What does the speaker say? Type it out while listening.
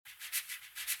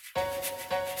Hey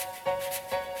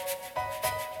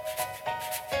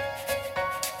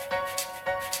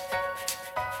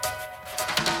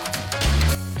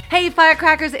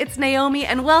Firecrackers, it's Naomi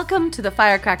and welcome to the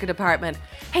Firecracker Department.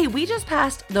 Hey, we just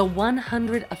passed the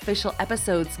 100 official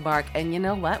episodes mark and you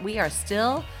know what? We are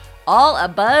still all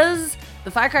abuzz.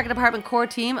 The Firecracker Department core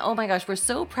team, oh my gosh, we're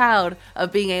so proud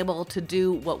of being able to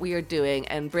do what we are doing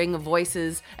and bring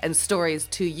voices and stories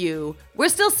to you. We're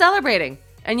still celebrating.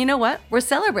 And you know what? We're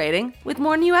celebrating with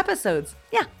more new episodes.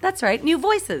 Yeah, that's right. New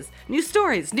voices, new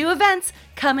stories, new events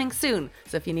coming soon.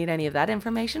 So if you need any of that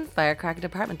information,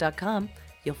 firecrackerdepartment.com.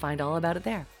 You'll find all about it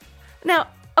there. Now,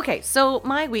 okay, so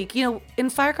my week, in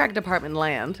Firecracker Department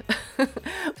land,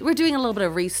 we're doing a little bit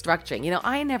of restructuring.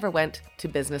 I never went to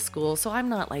business school, so I'm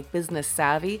not like business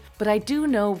savvy, but I do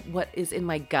know what is in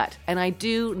my gut. And I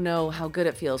do know how good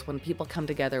it feels when people come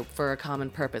together for a common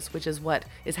purpose, which is what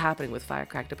is happening with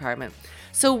Firecracker Department.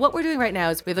 So what we're doing right now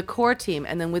is we have a core team,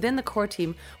 and then within the core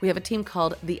team, we have a team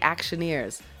called the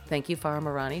Actioneers. Thank you, Farah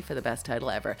Marani, for the best title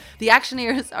ever. The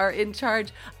Actioneers are in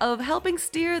charge of helping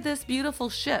steer this beautiful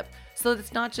ship so that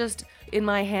it's not just in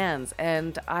my hands.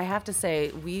 And I have to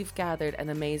say, we've gathered an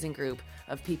amazing group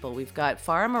of people. We've got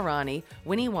Farah Marani,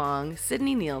 Winnie Wong,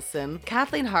 Sydney Nielsen,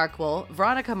 Kathleen Harkwell,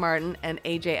 Veronica Martin, and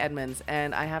AJ Edmonds.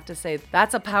 And I have to say,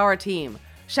 that's a power team.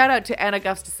 Shout out to Anna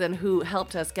Gustafson, who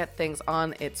helped us get things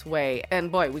on its way. And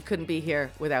boy, we couldn't be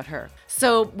here without her.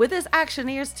 So with this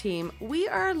Actioneers team, we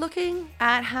are looking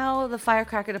at how the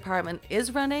Firecracker Department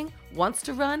is running, wants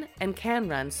to run, and can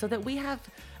run so that we have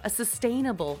a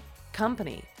sustainable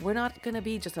company. We're not going to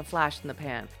be just a flash in the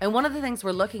pan. And one of the things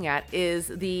we're looking at is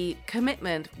the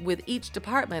commitment with each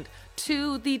department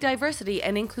to the diversity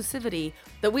and inclusivity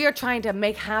that we are trying to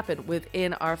make happen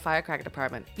within our Firecracker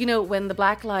Department. When the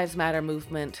Black Lives Matter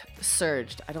movement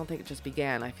surged, I don't think it just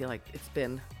began. I feel like it's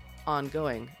been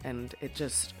ongoing and it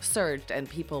just surged and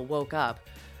people woke up.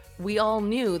 We all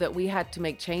knew that we had to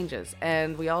make changes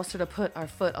and we all sort of put our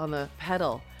foot on the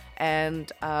pedal.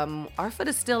 And our foot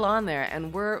is still on there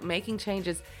and we're making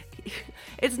changes.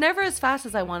 It's never as fast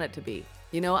as I want it to be.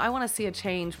 I want to see a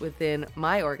change within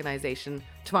my organization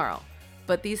tomorrow.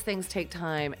 But these things take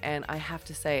time. And I have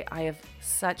to say, I have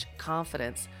such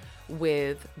confidence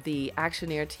with the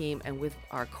Actioneer team and with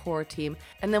our core team.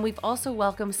 And then we've also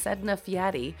welcomed Sedna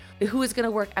Fiati, who is going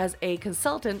to work as a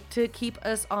consultant to keep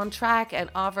us on track and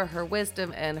offer her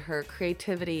wisdom and her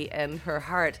creativity and her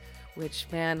heart, which,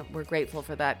 man, we're grateful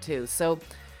for that too. So,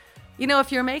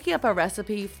 if you're making up a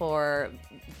recipe for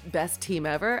best team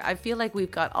ever, I feel like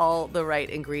we've got all the right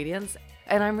ingredients.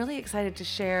 And I'm really excited to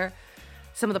share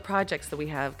some of the projects that we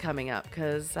have coming up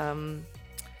because,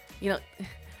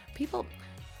 people...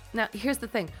 Now, here's the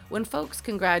thing. When folks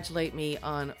congratulate me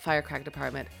on Firecracker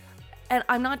Department, and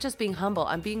I'm not just being humble,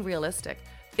 I'm being realistic.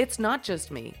 It's not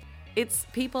just me. It's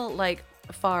people like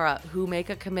Farah who make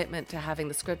a commitment to having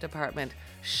the script department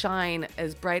shine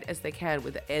as bright as they can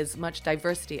with as much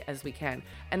diversity as we can.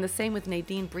 And the same with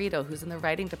Nadine Brito, who's in the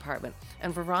writing department,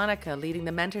 and Veronica leading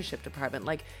the mentorship department.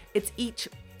 Like, it's each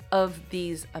of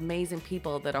these amazing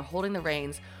people that are holding the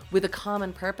reins with a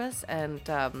common purpose. And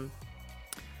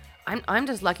I'm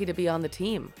just lucky to be on the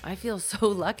team. I feel so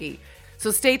lucky.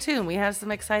 So stay tuned. We have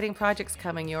some exciting projects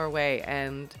coming your way.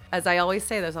 And as I always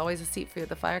say, there's always a seat for you at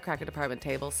the Firecracker Department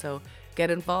table. So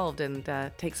get involved and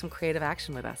take some creative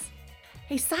action with us.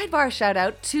 Hey, sidebar shout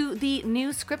out to the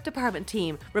new script department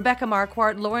team, Rebecca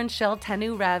Marquardt, Lauren Shell,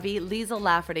 Tanu Ravi, Liesl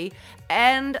Lafferty,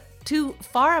 and to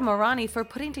Farah Marani for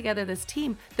putting together this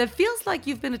team that feels like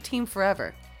you've been a team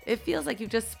forever. It feels like you've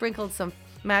just sprinkled some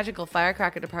magical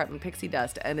Firecracker Department pixie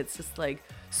dust and it's just like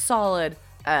solid,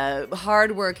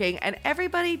 hardworking, and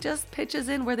everybody just pitches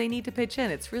in where they need to pitch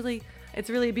in. It's really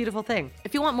a beautiful thing.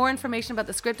 If you want more information about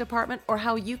the script department or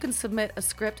how you can submit a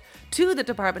script to the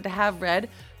department to have read,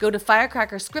 go to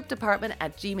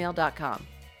firecrackerscriptdepartment@gmail.com.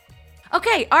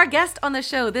 Okay, our guest on the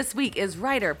show this week is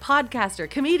writer, podcaster,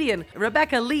 comedian,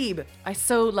 Rebecca Lieb. I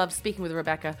so love speaking with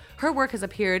Rebecca. Her work has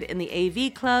appeared in the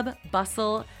AV Club,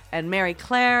 Bustle, and Mary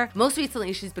Claire. Most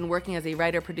recently, she's been working as a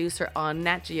writer-producer on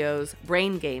Nat Geo's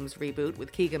Brain Games reboot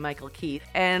with Keegan-Michael Key.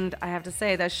 And I have to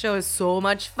say, that show is so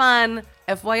much fun.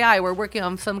 FYI, we're working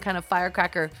on some kind of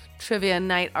Firecracker trivia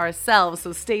night ourselves,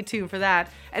 so stay tuned for that.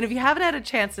 And if you haven't had a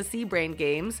chance to see Brain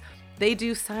Games, they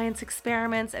do science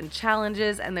experiments and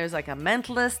challenges, and there's like a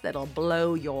mentalist that'll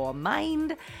blow your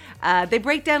mind. They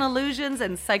break down illusions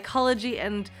and psychology,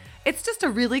 and it's just a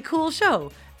really cool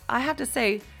show. I have to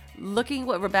say, looking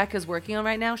what Rebecca's working on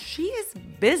right now, she is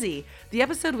busy. The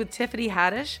episode with Tiffany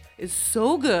Haddish is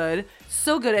so good,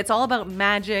 so good. It's all about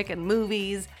magic and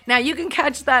movies. Now you can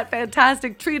catch that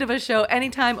fantastic treat of a show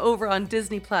anytime over on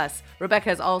Disney Plus. Rebecca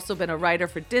has also been a writer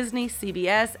for Disney,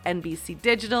 CBS, NBC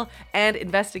Digital, and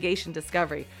Investigation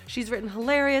Discovery. She's written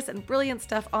hilarious and brilliant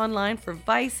stuff online for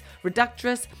Vice,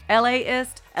 Reductress,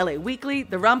 LAist, LA Weekly,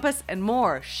 The Rumpus, and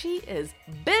more. She is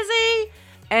busy!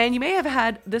 And you may have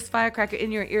had this firecracker in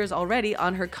your ears already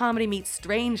on her Comedy Meets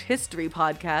Strange History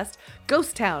podcast,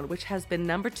 Ghost Town, which has been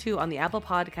number 2 on the Apple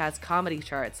Podcast comedy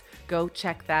charts. Go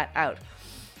check that out.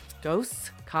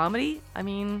 Ghosts? Comedy? I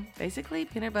mean, basically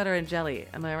peanut butter and jelly.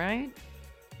 Am I right?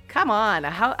 Come on.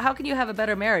 How can you have a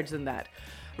better marriage than that?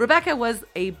 Rebecca was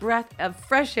a breath of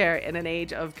fresh air in an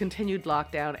age of continued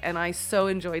lockdown, and I so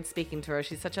enjoyed speaking to her.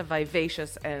 She's such a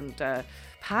vivacious and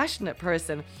passionate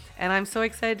person, and I'm so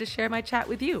excited to share my chat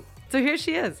with you. So here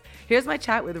she is. Here's my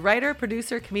chat with writer,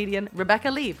 producer, comedian Rebecca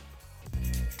Leib.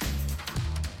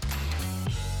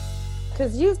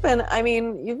 Because you've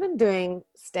been doing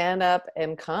stand-up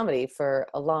and comedy for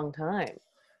a long time.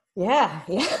 Yeah.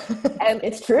 And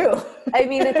it's true. I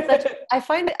mean, I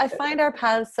find our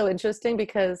paths so interesting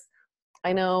because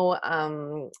I know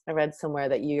I read somewhere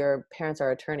that your parents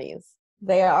are attorneys.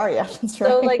 They are, yeah, that's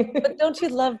right. So but don't you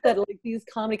love that these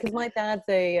comedy? Because my dad's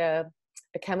a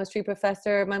chemistry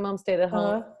professor. My mom stayed at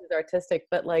home. She's artistic,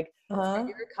 but your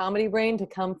comedy brain to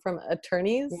come from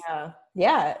attorneys.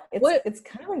 Yeah. It's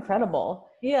kind of incredible.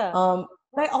 Yeah.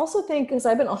 But I also think because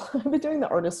I've been doing the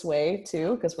artist way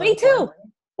too. Because me too.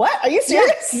 What? Are you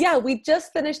serious? Yeah, we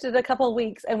just finished it a couple of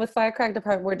weeks, and with Firecrack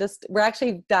Department, we're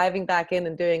actually diving back in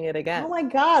and doing it again. Oh my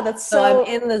God, that's so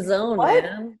I'm in the zone,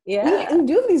 man. Yeah, we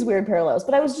do have these weird parallels.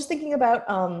 But I was just thinking about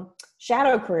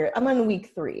Shadow Career. I'm on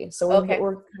week 3, so we're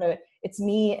kind of it's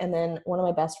me and then one of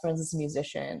my best friends is a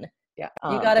musician. Yeah,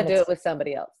 you got to do it with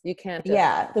somebody else. You can't.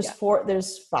 There's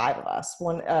 5 of us.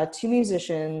 2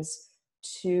 musicians,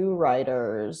 2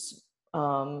 writers,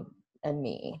 and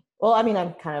me. Well, I mean,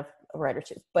 I'm kind of a writer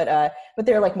too, but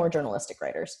they're more journalistic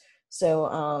writers.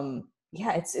 So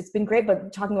it's been great.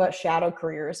 But talking about shadow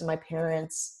careers and my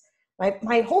parents,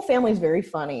 my whole family is very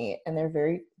funny and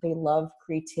they love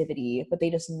creativity, but they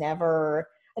just never.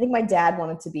 I think my dad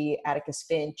wanted to be Atticus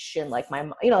Finch, and my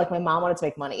mom wanted to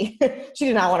make money. She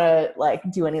did not want to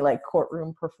do any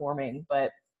courtroom performing,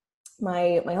 but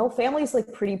my whole family is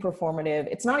pretty performative.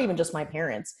 It's not even just my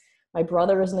parents. My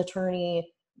brother is an attorney.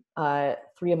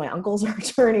 3 of my uncles are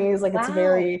attorneys. Wow. It's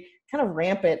very kind of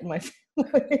rampant in my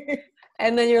family.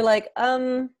 And then you're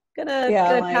gonna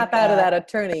tap out of that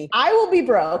attorney. I will be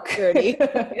broke.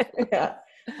 Yeah.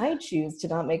 I choose to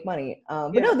not make money.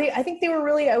 But no, I think they were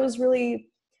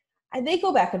they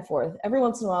go back and forth. Every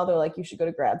once in a while, they're like, you should go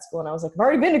to grad school. And I was like, I've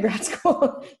already been to grad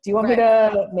school. Do you want me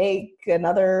to make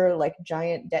another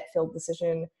giant debt-filled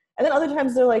decision? And then other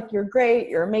times they're like, you're great.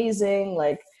 You're amazing.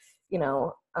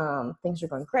 Things are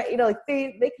going great.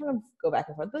 They kind of go back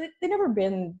and forth, but they've never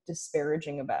been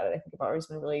disparaging about it. I think I've always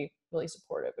been really, really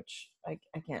supportive, which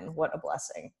again, what a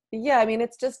blessing. Yeah. I mean,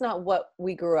 it's just not what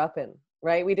we grew up in,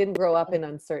 right? We didn't grow up in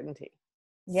uncertainty.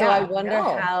 Yeah, so I wonder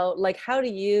how do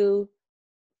you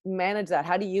manage that?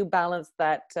 How do you balance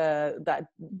that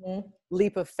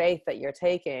leap of faith that you're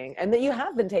taking and that you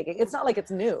have been taking? It's not like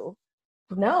it's new.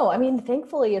 No, I mean,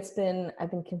 thankfully I've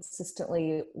been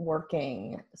consistently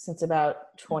working since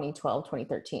about 2012,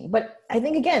 2013. But I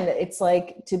think, again, it's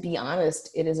to be honest,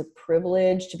 it is a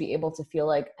privilege to be able to feel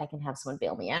like I can have someone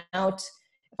bail me out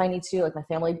if I need to. My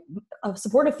family, a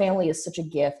supportive family is such a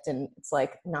gift, and it's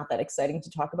not that exciting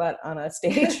to talk about on a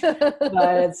stage. But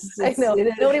it's I know.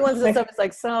 Nobody wants to stuff.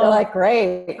 It's they're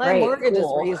great. My mortgage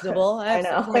cool. is reasonable. I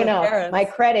know. My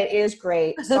credit is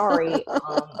great. Sorry.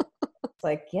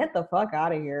 Get the fuck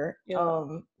out of here. Yeah.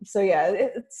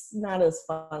 It's not as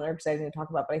fun or exciting to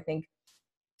talk about, but I think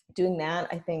doing that,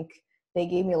 I think they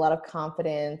gave me a lot of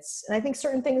confidence. And I think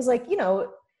certain things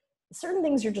certain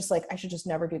things you're just I should just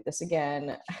never do this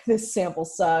again. This sample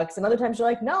sucks. And other times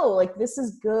you're no, this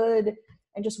is good.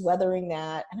 And just weathering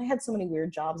that. And I had so many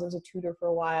weird jobs. I was a tutor for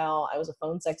a while. I was a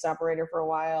phone sex operator for a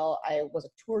while. I was a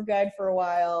tour guide for a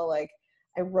while.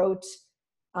 I wrote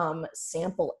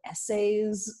sample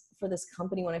essays for this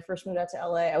company when I first moved out to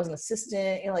LA. I was an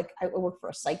assistant, I worked for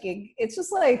a psychic. It's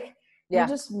just you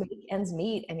just make ends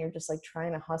meet and you're just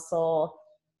trying to hustle.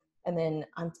 And then,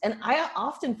 and I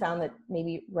often found that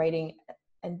maybe writing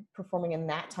and performing in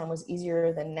that time was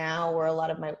easier than now, where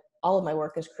all of my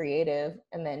work is creative,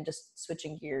 and then just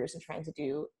switching gears and trying to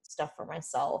do stuff for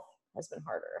myself has been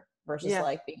harder versus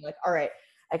being all right,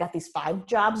 I got these 5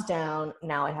 jobs down.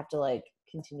 Now I have to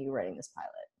continue writing this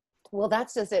pilot. Well,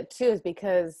 that's just it too, is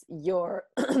because you're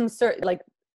certain, like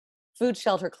food,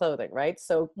 shelter, clothing, right?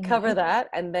 So cover that,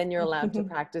 and then you're allowed to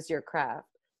practice your craft.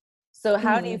 So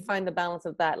how do you find the balance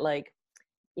of that, like,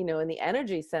 you know, in the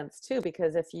energy sense too?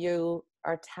 Because if you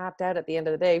are tapped out at the end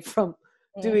of the day from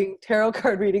doing tarot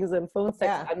card readings and phone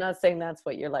sex, I'm not saying that's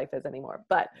what your life is anymore,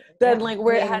 but then like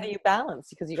how do you balance?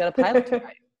 Because you got a pilot to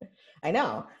write. I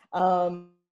know.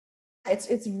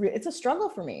 It's a struggle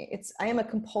for me. I am a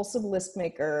compulsive list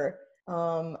maker.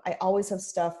 I always have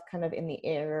stuff kind of in the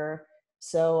air.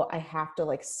 So I have to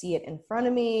like see it in front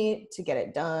of me to get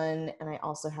it done. And I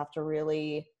also have to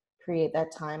really create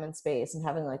that time and space, and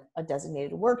having like a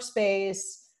designated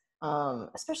workspace.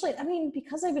 Especially, I mean,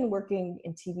 because I've been working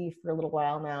in TV for a little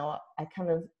while now, I'm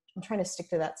trying to stick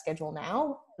to that schedule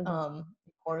now,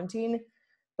 quarantine,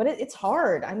 but it's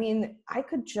hard. I mean, I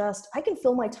can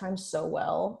fill my time so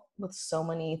well with so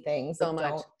many things. So many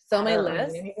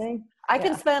lists. I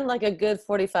can spend like a good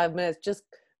 45 minutes just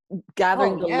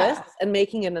gathering the lists and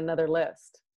making it another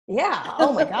list. Yeah.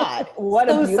 Oh my God. What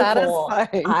so a beautiful,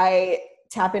 satisfying. I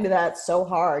tap into that so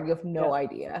hard. You have no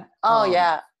idea. Oh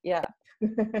yeah.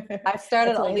 I've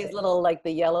started all these little, like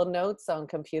the yellow notes on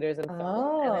computers and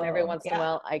phones, and then every once in a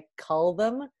while I cull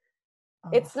them.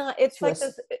 It's like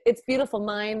this, it's beautiful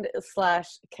mind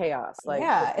 / chaos. Like,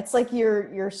 it's like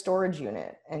your storage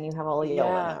unit, and you have all the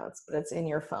yellow notes, but it's in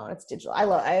your phone. It's digital. I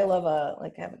love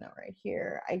I have a note right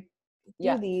here. I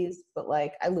do these, but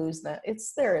like I lose them.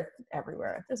 It's there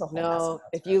everywhere. There's a whole mess of notes.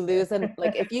 If you lose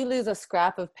if you lose a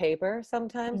scrap of paper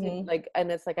sometimes, like,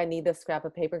 and it's like, I need this scrap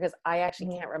of paper because I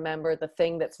actually can't remember the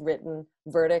thing that's written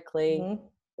vertically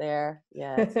there.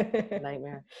 Yeah, it's a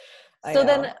nightmare. So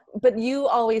then, but you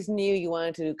always knew you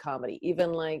wanted to do comedy,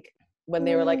 even like when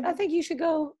they were like, I think you should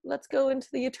let's go into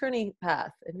the attorney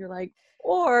path. And you're like,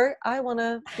 or I want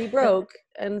to be broke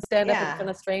and stand up in front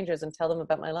of strangers and tell them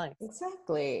about my life.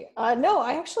 Exactly. No,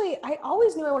 I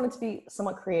always knew I wanted to be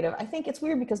somewhat creative. I think it's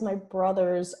weird because my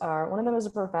brothers one of them is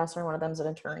a professor and one of them is an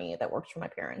attorney that works for my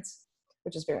parents,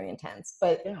 which is very intense.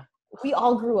 But we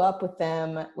all grew up with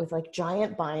them with like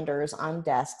giant binders on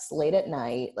desks late at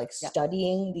night, like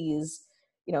studying these,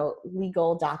 you know,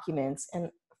 legal documents. And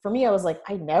for me, I was like,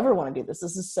 I never want to do this.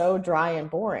 This is so dry and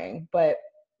boring. But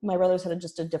my brothers had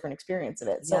just a different experience of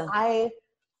it. So I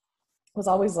was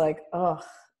always like,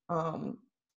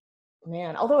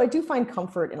 man, although I do find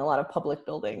comfort in a lot of public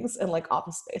buildings and like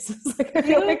office spaces. Like I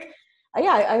feel like,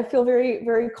 I feel very,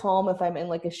 very calm if I'm in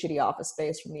like a shitty office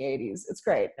space from the 80s. It's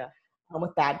great.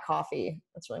 With bad coffee.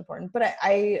 That's really important. But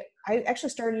I actually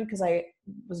started because I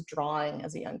was drawing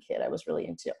as a young kid. I was really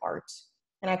into art.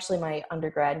 And actually my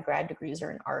undergrad and grad degrees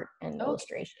are in art and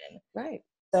illustration. Right.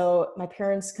 So my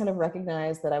parents kind of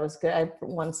recognized that I was good. I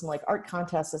won some like art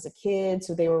contests as a kid.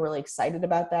 So they were really excited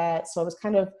about that. So I was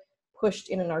kind of pushed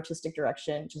in an artistic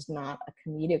direction, just not a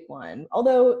comedic one.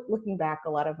 Although looking back,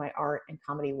 a lot of my art and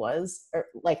comedy was, or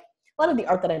like a lot of the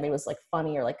art that I made was like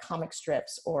funny or like comic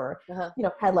strips or, you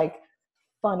know, had like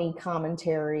funny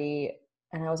commentary,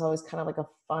 and I was always kind of like a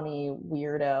funny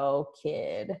weirdo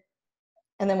kid.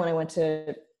 And then when I went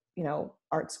to, you know,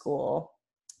 art school,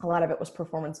 a lot of it was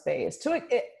performance based. So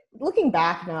looking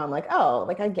back now, I'm like, oh,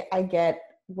 like I get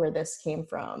where this came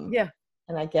from. Yeah.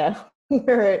 And I get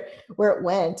where it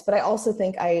went. But I also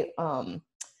think I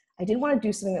didn't want to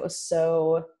do something that was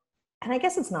so, and I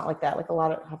guess it's not like that. Like a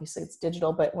lot of, obviously it's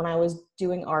digital, but when I was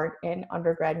doing art in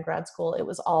undergrad and grad school, it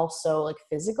was all so like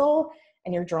physical,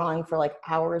 and you're drawing for like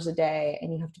hours a day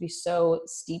and you have to be so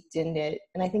steeped in it.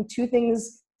 And I think two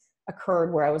things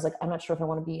occurred where I was like, I'm not sure if I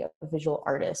want to be a visual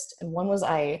artist. And one was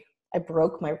I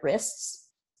broke my wrists.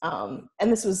 And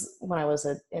this was when I was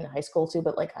in high school too,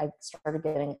 but like I started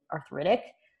getting arthritic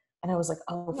and I was like,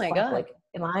 oh my God, like,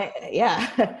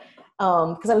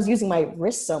 because I was using my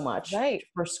wrist so much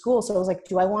for school. So I was like,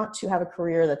 do I want to have a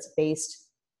career that's based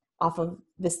off of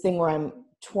this thing where I'm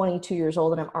 22 years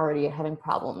old and I'm already having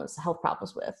health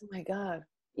problems with? Oh my God.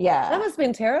 Yeah. That must have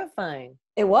been terrifying.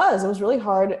 It was really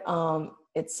hard.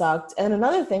 It sucked. And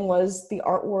another thing was the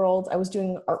art world. I was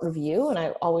doing art review and I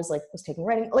always like was taking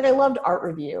writing. Like I loved art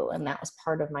review and that was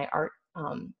part of my art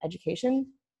education.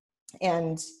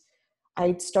 And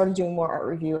I started doing more art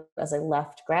review as I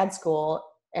left grad school,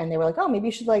 and they were like, oh, maybe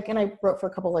you should like, and I wrote for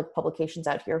a couple like publications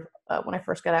out here when I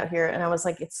first got out here. And I was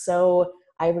like, it's so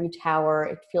ivory tower.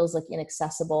 It feels like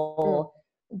inaccessible.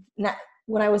 Not,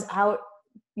 when I was out,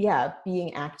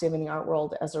 being active in the art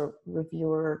world as a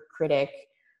reviewer, critic,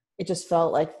 it just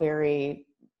felt like very,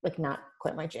 like not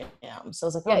quite my jam. So I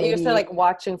was like, you're still like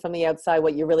watching from the outside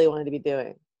what you really wanted to be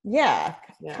doing. Yeah,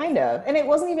 kind of. And it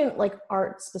wasn't even like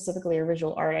art specifically or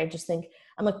visual art. I just think,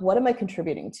 I'm like, what am I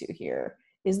contributing to here?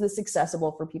 is this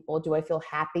accessible for people? Do I feel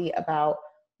happy about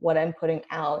what I'm putting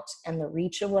out and the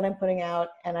reach of what I'm putting out?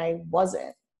 And I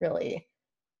wasn't really.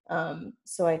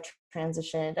 So I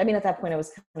transitioned. I mean, at that point I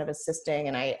was kind of assisting,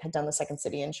 and I had done the Second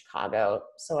City in Chicago.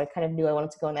 So I kind of knew I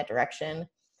wanted to go in that direction.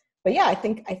 But yeah, I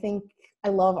think I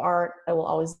love art. I will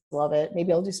always love it.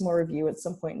 Maybe I'll do some more review at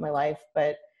some point in my life,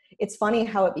 but it's funny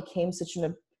how it became such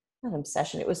not an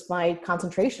obsession. It was my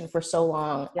concentration for so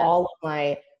long. Yeah. All of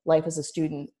my life as a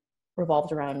student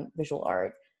revolved around visual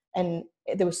art, and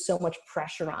there was so much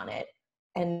pressure on it.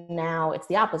 And now it's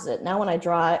the opposite. Now when I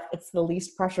draw, it's the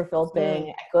least pressure filled thing.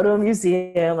 I go to a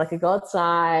museum, I could go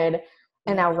outside.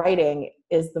 And now writing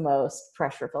is the most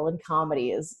pressure filled, and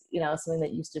comedy is, you know, something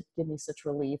that used to give me such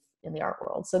relief in the art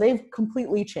world. So they've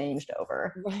completely changed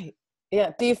over. Right.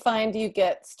 Yeah. Do you find you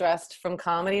get stressed from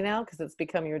comedy now because it's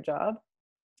become your job?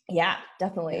 Yeah,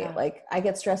 definitely. Yeah. Like I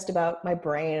get stressed about my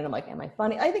brain, and I'm like, am I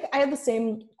funny? I think I have the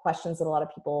same questions that a lot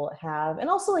of people have. And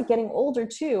also like getting older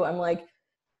too. I'm like,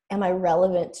 am I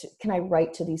relevant? Can I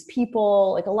write to these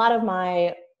people? Like a lot of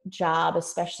my job,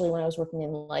 especially when I was working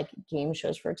in like game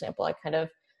shows, for example, I kind of,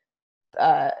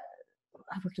 I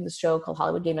worked in this show called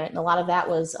Hollywood Game Night, and a lot of that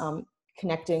was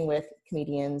connecting with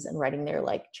comedians and writing their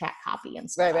like chat copy and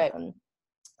stuff. Right. And,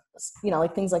 you know,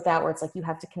 like things like that, where it's like you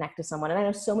have to connect to someone. And I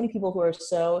know so many people who are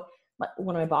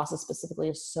one of my bosses specifically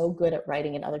is so good at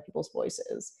writing in other people's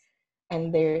voices.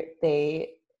 And his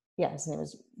name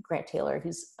is Grant Taylor.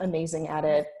 He's amazing at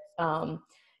it.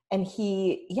 And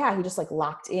he just like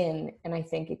locked in. And I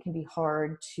think it can be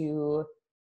hard to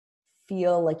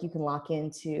feel like you can lock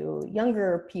into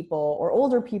younger people or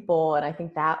older people. And I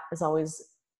think that is always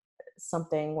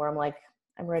something where I'm like,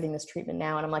 I'm writing this treatment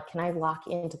now, and I'm like, can I lock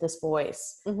into this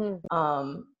voice? Kind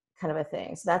of a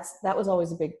thing. So that was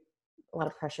always a lot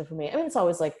of pressure for me. I mean, it's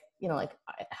always like, you know, like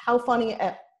how funny,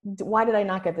 why did I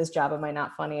not get this job? Am I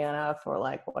not funny enough? Or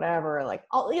like, whatever, like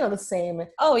all, you know, the same.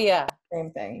 Oh yeah.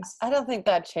 Same things. I don't think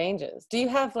that changes. Do you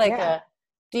have like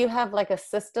a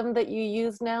system that you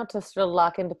use now to sort of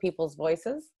lock into people's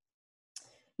voices?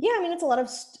 Yeah, I mean, it's a lot of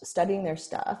studying their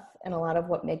stuff, and a lot of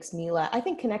what makes me laugh. I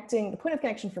think the point of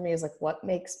connection for me is like what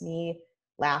makes me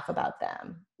laugh about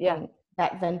them. Yeah. And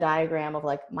that Venn diagram of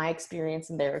like my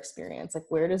experience and their experience, like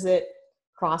where does it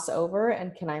cross over,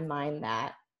 and can I mine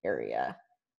that area?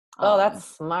 Oh, that's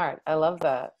smart. I love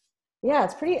that. Yeah,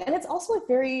 it's pretty, and it's also like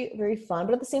very, very fun.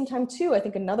 But at the same time too, I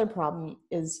think another problem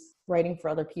is writing for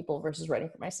other people versus writing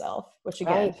for myself, which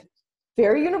again,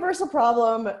 very universal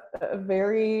problem,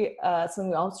 very something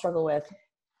we all struggle with,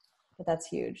 but that's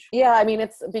huge. Yeah, I mean,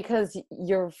 it's because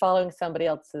you're following somebody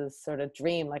else's sort of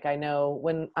dream. Like I know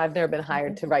when I've never been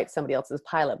hired to write somebody else's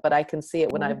pilot, but I can see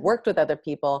it when I've worked with other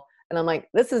people, and I'm like,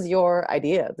 this is your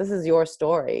idea. This is your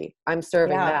story. I'm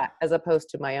serving that as opposed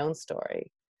to my own story.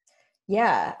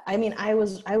 Yeah, I mean, I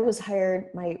was hired,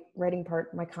 my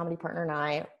comedy partner and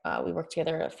I, we worked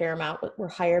together a fair amount, but we're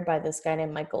hired by this guy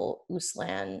named Michael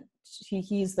Uslan.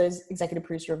 He's the executive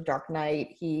producer of Dark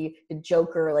Knight. He did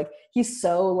Joker. Like, he's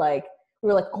so like, we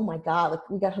were like, oh my God, like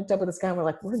we got hooked up with this guy and we're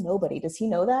like, we're nobody. Does he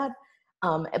know that?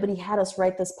 But he had us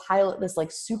write this pilot, this like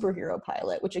superhero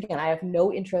pilot, which again, I have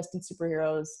no interest in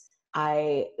superheroes.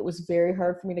 It was very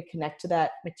hard for me to connect to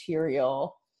that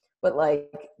material. But like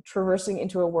traversing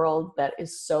into a world that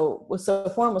was so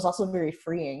foreign was also very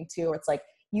freeing too. Where it's like,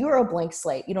 you are a blank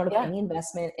slate. You don't have any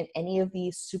investment in any of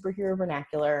the superhero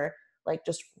vernacular. Like,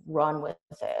 just run with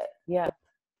it. Yeah.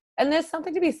 And there's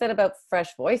something to be said about fresh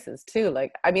voices too.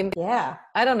 Like, I mean,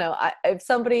 I don't know. If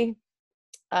somebody,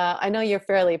 I know you're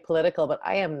fairly political, but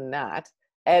I am not.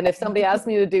 And if somebody asked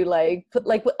me to do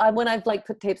when I've like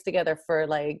put tapes together for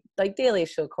like Daily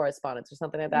Show correspondence or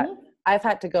something like that, I've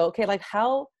had to go, okay, like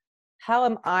how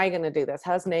am I going to do this?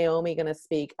 How's Naomi going to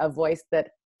speak a voice that,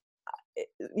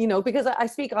 you know, because I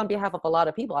speak on behalf of a lot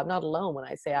of people. I'm not alone when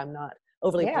I say I'm not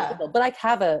overly political, but I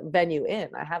have a venue in,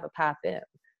 I have a path in.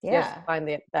 So you have to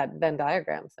find that Venn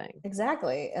diagram thing.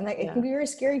 Exactly. And it can be very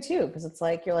scary too, because it's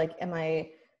like, you're like, am I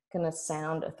going to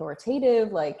sound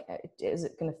authoritative? Like, is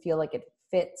it going to feel like it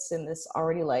fits in this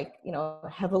already like, you know,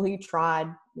 heavily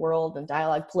trod world and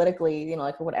dialogue politically, you know,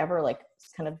 like, or whatever, like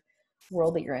kind of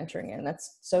world that you're entering in.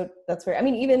 That's very, I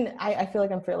mean, even I feel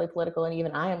like I'm fairly political, and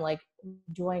even I am like,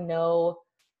 do I know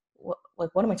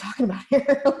what am I talking about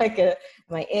here? Like, am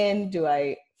I in? Do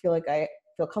I feel like I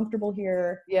feel comfortable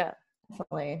here? Yeah,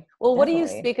 definitely. Well, what do you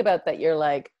speak about that you're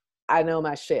like, I know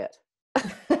my shit?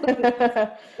 Like,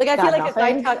 I feel like if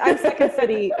I talk, I'm Second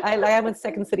City, I'm in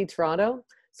Second City, Toronto.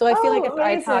 So I feel like if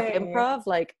I talk improv,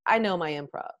 like I know my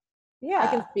improv. Yeah. I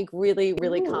can speak really,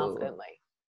 really confidently.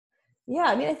 Yeah.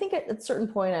 I mean, I think at a certain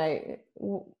point I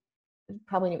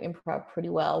probably knew improv pretty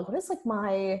well. What is like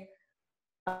my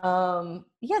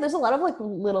Yeah, there's a lot of like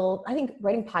little, I think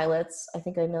writing pilots, I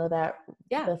think I know that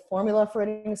the formula for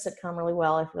writing a sitcom really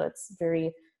well. I feel it's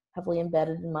very heavily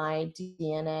embedded in my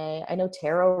DNA. I know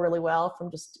tarot really well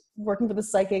from just working for the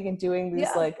psychic and doing these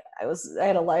like I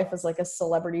had a life as like a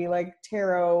celebrity like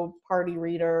tarot party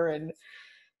reader, and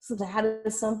so that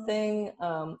is something.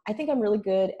 I think I'm really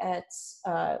good at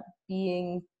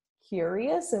being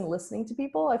curious and listening to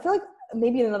people. I feel like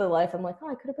maybe in another life I'm like, oh,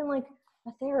 I could have been like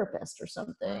a therapist or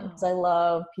something, because I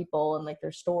love people and like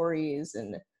their stories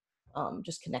and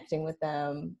just connecting with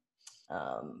them.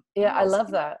 I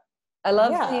love that. I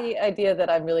love the idea that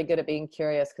I'm really good at being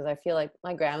curious, because I feel like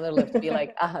my grandmother lived to be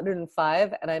like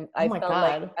 105, and I felt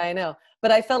like, I know, but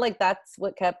I felt like that's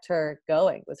what kept her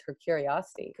going, was her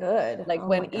curiosity. Good. Like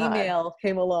when email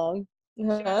came along, she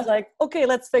was like, okay,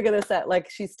 let's figure this out. Like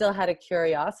she still had a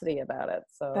curiosity about it.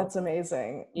 So that's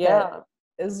amazing. Yeah.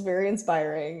 Is very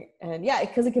inspiring. And yeah,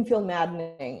 because it can feel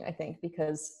maddening, I think,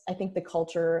 because I think the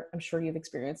culture, I'm sure you've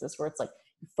experienced this, where it's like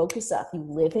you focus up, you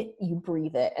live it, you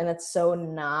breathe it, and that's so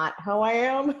not how I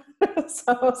am. So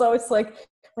I was always like,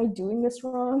 am I doing this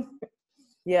wrong?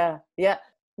 Yeah.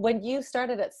 When you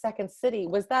started at Second City,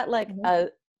 was that like a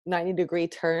 90-degree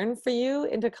turn for you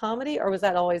into comedy, or was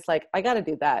that always like, I got to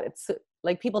do that? It's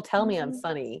like, people tell me I'm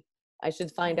funny, I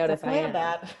should find out if I am.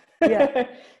 That. Yeah.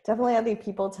 Definitely had the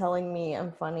people telling me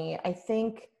I'm funny. I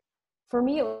think for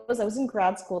me, I was in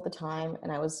grad school at the time,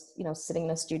 and I was, sitting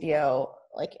in a studio,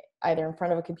 like either in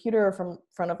front of a computer or from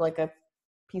front of like a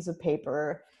piece of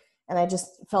paper. And I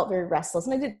just felt very restless.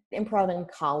 And I did improv in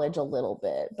college a little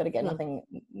bit, but again,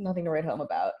 nothing to write home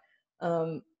about.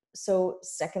 So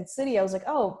Second City, I was like,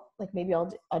 oh, like maybe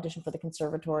I'll audition for the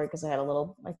conservatory, because I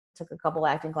took a couple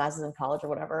acting classes in college or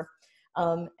whatever.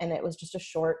 And it was just a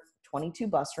short 22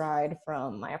 bus ride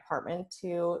from my apartment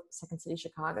to Second City,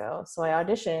 Chicago. So I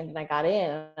auditioned and I got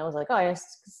in, and I was like, oh, I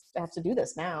have to do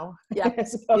this now, I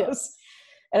suppose.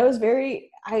 And it was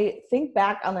I think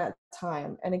back on that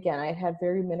time, and again, I had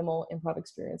very minimal improv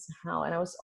experience now, and I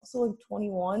was also like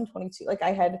 21, 22. Like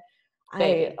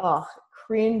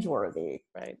cringeworthy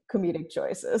comedic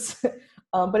choices.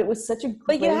 But it was such a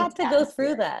great But you had to go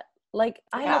through that. Like,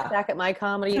 I look back at my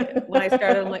comedy when I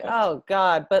started, I'm like, oh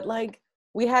God, but like,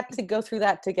 we had to go through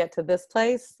that to get to this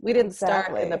place. We didn't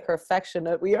start in the perfection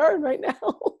that we are right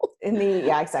now.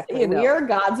 Exactly. We are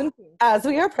gods and queens. As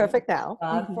we are perfect now.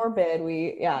 God forbid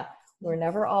we're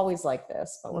never always like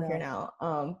this, but we're here now.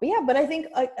 But I think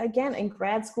again, in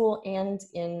grad school and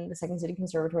in the Second City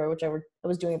Conservatory, which I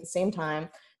was doing at the same time,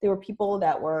 there were people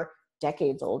that were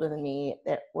decades older than me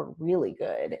that were really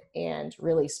good and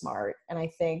really smart. And I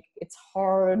think it's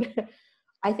hard.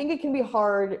 I think it can be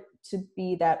hard to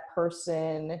be that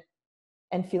person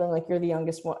and feeling like you're the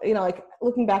youngest one. Like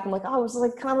looking back, I'm like, oh, I was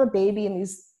like kind of a baby in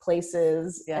these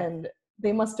places, and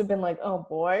they must have been like, oh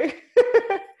boy.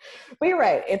 But you're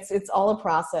right. It's all a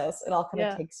process. It all kind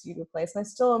of takes you to a place. And I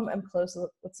still am close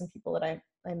with some people that I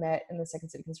met in the Second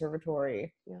City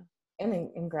Conservatory and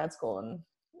in grad school, and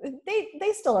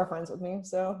they still are friends with me.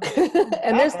 So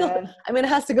and they're still, I mean, it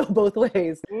has to go both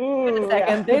ways. Wait a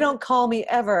second. They don't call me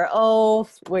ever. Oh,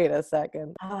 wait a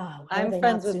second. I'm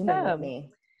friends with them.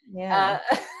 Me? Yeah.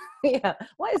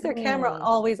 Why is their camera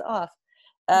always off?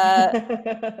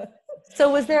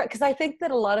 So was there, because I think that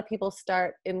a lot of people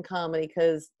start in comedy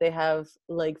because they have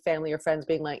like family or friends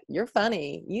being like, you're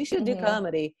funny, you should do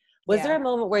comedy. Was there a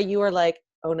moment where you were like,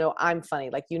 oh no, I'm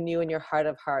funny? Like you knew in your heart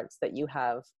of hearts that you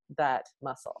have that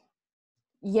muscle?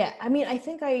 Yeah. I mean, I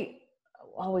think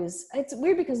it's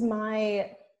weird because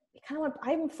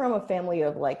I'm from a family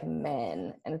of like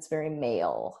men, and it's very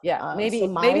male. Yeah. Maybe a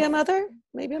mother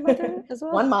as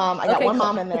well. One mom. I got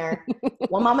mom in there,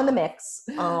 one mom in the mix.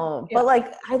 But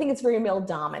like, I think it's very male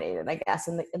dominated, I guess.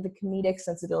 And the comedic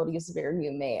sensibility is very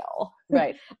male.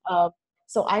 Right.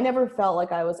 So I never felt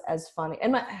like I was as funny,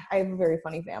 and I have a very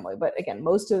funny family, but again,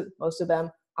 most of them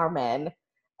are men.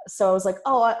 So I was like,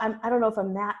 oh, I don't know if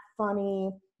I'm that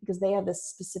funny, because they have this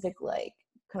specific like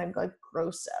kind of like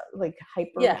gross, like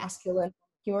hyper masculine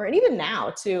humor. And even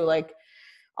now too, like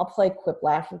I'll play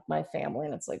quiplash with my family,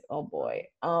 and it's like, oh boy,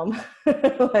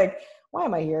 like why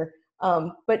am I here?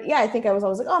 But yeah, I think I was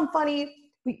always like, oh, I'm funny.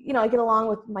 I get along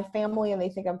with my family, and they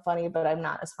think I'm funny, but I'm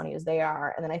not as funny as they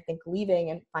are. And then I think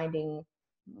leaving and finding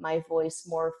my voice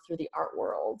more through the art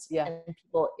world, and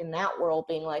people in that world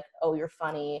being like, oh, you're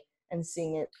funny, and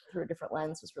seeing it through a different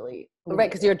lens was really right,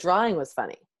 because your drawing was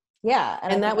funny. Yeah.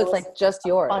 And that was like just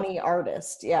yours. Funny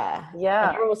artist. Yeah. Yeah.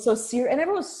 And everyone was so serious, and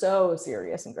everyone was so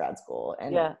serious in grad school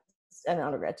and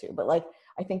undergrad too. But like,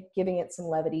 I think giving it some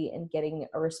levity and getting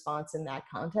a response in that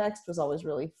context was always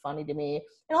really funny to me.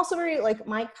 And also very like,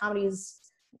 my comedy is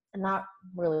not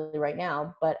really right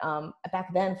now, but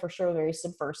back then for sure, very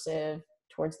subversive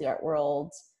towards the art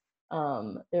world,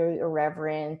 very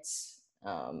irreverent.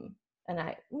 And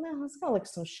it's kind of like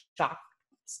some shock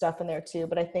stuff in there too,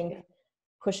 but I think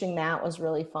pushing that was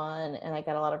really fun, and I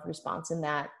got a lot of response in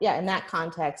that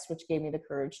context, which gave me the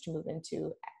courage to move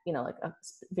into, like a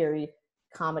very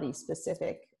comedy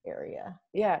specific area.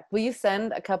 Yeah. Will you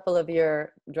send a couple of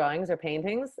your drawings or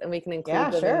paintings and we can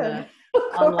include them sure. in the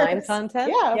online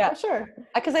content? Yeah, for sure.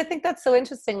 Because I think that's so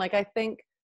interesting. Like, I think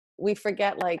we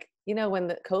forget, like, when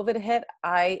the COVID hit,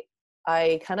 I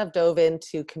kind of dove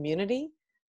into community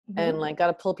and like got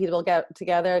to pull people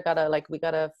together, we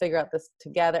gotta figure out this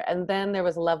together. And then there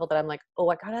was a level that I'm like,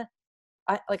 oh,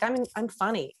 I'm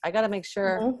funny. I gotta make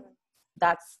sure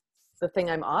that's the thing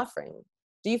I'm offering.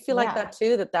 Do you feel like that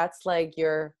too? That's like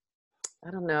your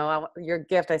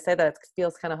gift. I say that it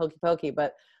feels kind of hokey pokey,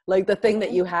 but like the thing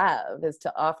that you have is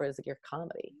to offer is like your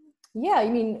comedy. Yeah, I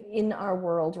mean, in our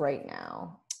world right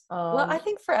now. Well, I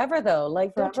think forever though.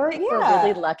 Like, don't you think we're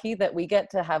really lucky that we get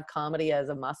to have comedy as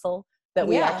a muscle that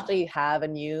we actually have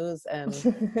and use? And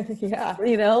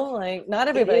like not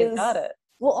everybody's got it.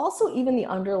 Well, also even the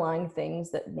underlying things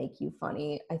that make you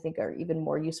funny, I think, are even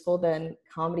more useful than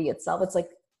comedy itself. It's like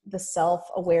the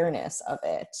self-awareness of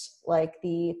it, like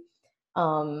the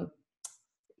the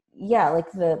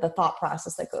thought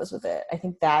process that goes with it. I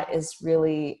think that is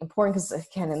really important, because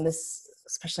again, in this,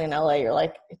 especially in LA, you're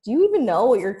like, do you even know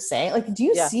what you're saying? Like, do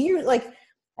you see your, like,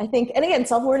 I think, and again,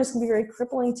 self-awareness can be very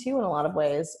crippling too in a lot of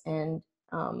ways, and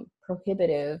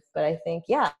prohibitive. But I think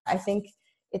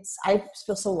I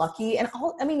feel so lucky, and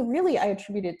really I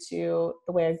attribute it to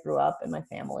the way I grew up in my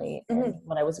family and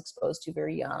what I was exposed to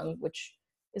very young, which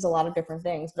is a lot of different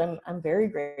things, but I'm very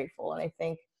grateful. And I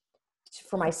think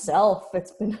for myself,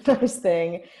 it's been a nice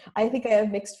thing. I think I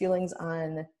have mixed feelings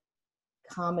on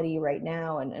comedy right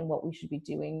now and what we should be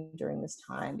doing during this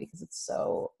time, because it's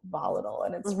so volatile,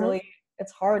 and it's really,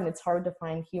 it's hard, and it's hard to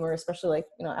find humor, especially like,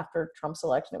 after Trump's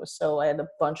election, I had a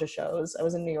bunch of shows. I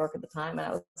was in New York at the time, and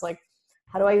I was like,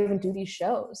 how do I even do these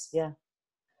shows? Yeah.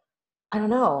 I don't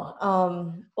know.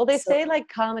 Well, they say like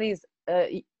comedies,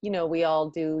 we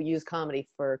all use comedy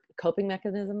for coping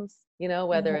mechanisms,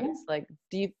 whether it's like,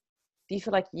 do you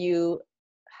feel like you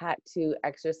had to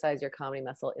exercise your comedy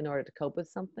muscle in order to cope with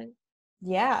something?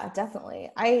 Yeah,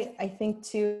 definitely. I think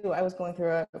too, I was going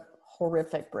through a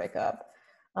horrific breakup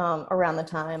around the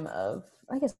time of,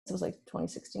 I guess it was like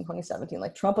 2016, 2017,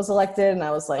 like Trump was elected, and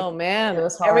I was like, oh man, it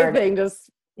was hard. Everything just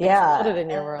exploded in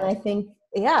your world. And I think,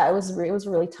 it was a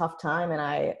really tough time. And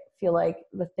I feel like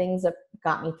the things that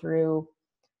got me through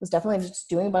was definitely just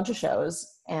doing a bunch of shows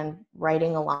and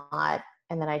writing a lot.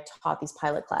 And then I taught these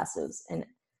pilot classes, and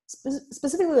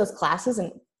specifically those classes,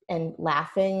 and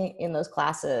laughing in those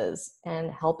classes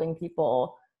and helping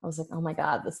people. I was like, oh my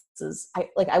God,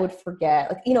 I would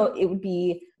forget, like, it would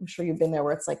be, I'm sure you've been there,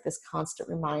 where it's like this constant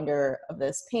reminder of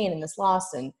this pain and this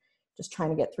loss and just trying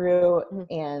to get through.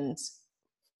 And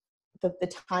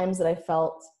the times that I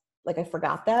felt like I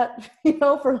forgot that,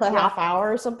 for a half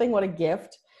hour or something, what a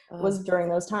gift was during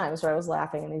those times where I was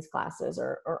laughing in these classes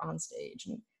or on stage,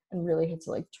 and really had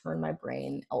to like turn my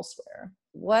brain elsewhere.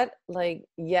 What, like,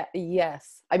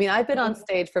 yes. I mean, I've been on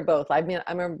stage for both. I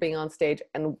remember being on stage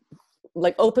and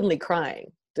like openly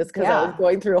crying just because I was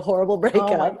going through a horrible breakup.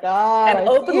 Oh my God. And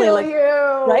openly, like,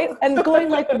 right? And going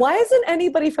like, why isn't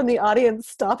anybody from the audience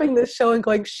stopping this show and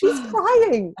going, she's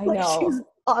crying. I know. She's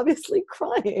obviously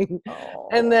crying. Oh.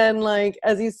 And then, like,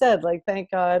 as you said, like,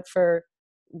 thank God for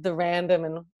the random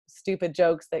and stupid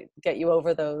jokes that get you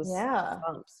over those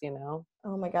bumps,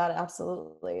 Oh my God,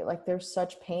 absolutely. Like, there's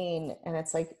such pain, and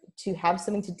it's like, to have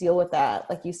something to deal with that,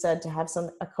 like you said, to have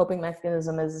a coping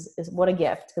mechanism is what a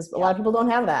gift, because a lot of people don't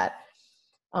have that.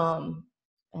 And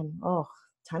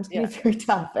times can be very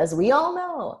tough, as we all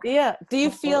know. Yeah. Do you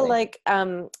feel like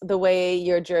the way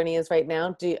your journey is right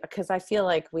now, because I feel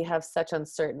like we have such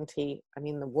uncertainty,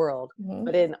 the world,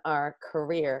 but in our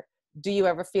career, do you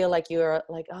ever feel like you're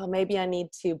like, oh, maybe I need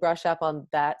to brush up on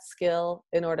that skill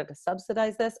in order to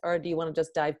subsidize this? Or do you want to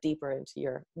just dive deeper into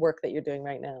your work that you're doing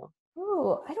right now?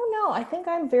 Oh, I don't know. I think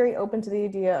I'm very open to the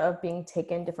idea of being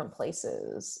taken different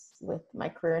places with my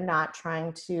career, not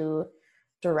trying to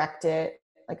direct it.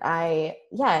 Like I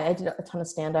did a ton of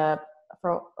stand-up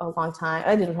for a long time.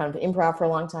 I did a ton of improv for a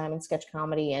long time, and sketch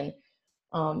comedy, and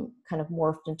kind of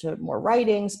morphed into more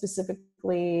writing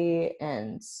specifically,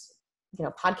 and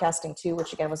podcasting too,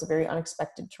 which again was a very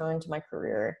unexpected turn to my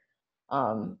career.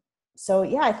 So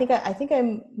yeah, I think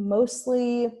I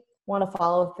mostly want to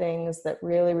follow things that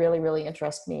really, really, really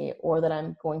interest me, or that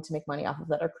I'm going to make money off of,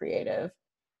 that are creative.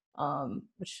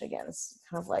 Which again is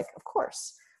kind of like, of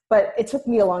course. but it took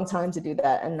me a long time to do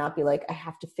that and not be like, I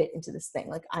have to fit into this thing.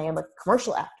 Like I am a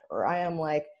commercial actor, or I am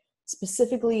like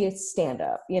specifically a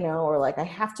stand-up, you know, or like I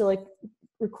have to like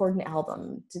record an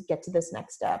album to get to this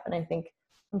next step. And I think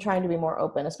I'm trying to be more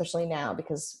open, especially now,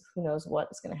 because who knows what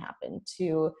is going to happen,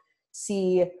 to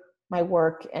see my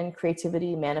work and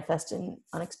creativity manifest in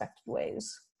unexpected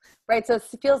ways. Right. So it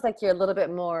feels like you're a little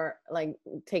bit more like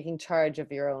taking charge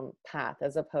of your own path,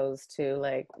 as opposed to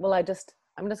like, well, I'm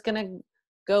just going to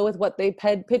go with what they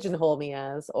pigeonhole me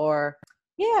as, or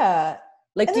yeah.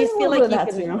 Like, and do you feel like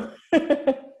you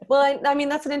can, well, I mean,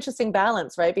 that's an interesting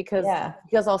balance, right? Because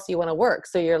also you want to work.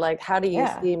 So you're like, how do you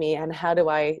see me, and how do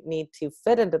I need to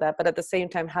fit into that? But at the same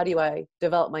time, how do I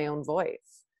develop my own voice?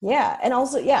 Yeah. And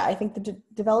also, I think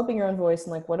developing your own voice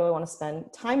and like, what do I want to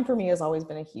spend time, for me has always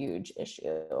been a huge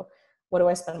issue. What do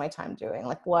I spend my time doing?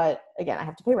 Like again, I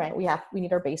have to pay rent. We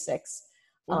need our basics.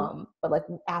 But like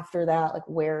after that, like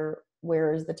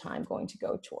where is the time going to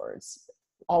go towards?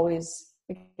 Always,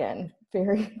 again,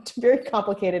 very, very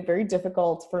complicated, very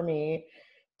difficult for me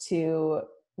to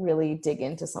really dig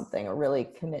into something or really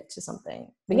commit to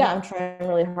something. But I'm trying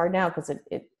really hard now, because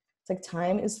it's like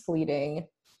time is fleeting,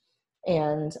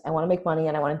 and I want to make money,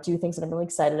 and I want to do things that I'm really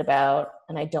excited about,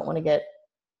 and I don't want to get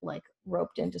like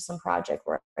roped into some project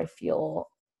where I feel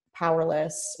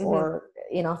powerless or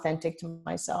inauthentic to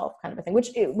myself, kind of a thing,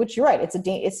 which you're right.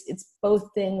 It's both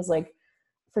things. Like,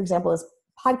 for example, this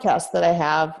podcast that I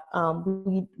have,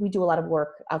 we do a lot of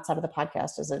work outside of the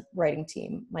podcast as a writing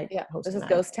team. This is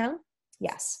Ghost Town.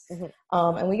 Yes.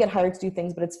 And we get hired to do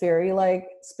things, but it's very like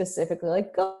specifically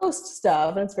like ghost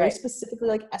stuff, and it's very specifically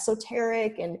like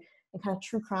esoteric and kind of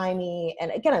true crimey.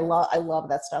 And again, I love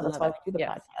that stuff. That's why we do the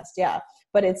podcast. Yeah.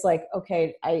 But it's like,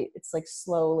 okay, it's like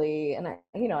slowly, and I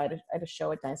had a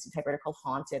show at Dynasty Typewriter called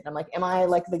Haunted. And I'm like, am I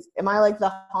like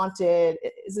the haunted?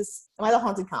 Am I the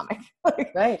haunted comic?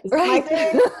 Like, right. Is my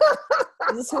thing?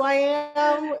 Is this who I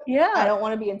am? Yeah. I don't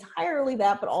want to be entirely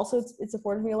that, but also it's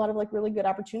afforded me a lot of like really good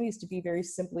opportunities to be very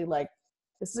simply like,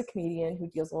 this is a comedian who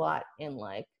deals a lot in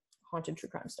like haunted true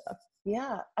crime stuff.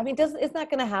 Yeah. I mean, isn't that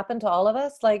going to happen to all of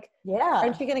us? Like,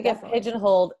 aren't you going to get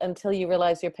pigeonholed until you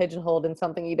realize you're pigeonholed in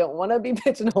something you don't want to be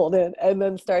pigeonholed in, and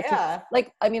then start to,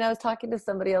 like, I mean, I was talking to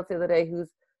somebody else the other day who's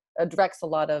directs a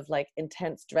lot of like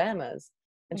intense dramas,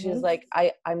 and she was like,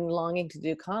 I'm longing to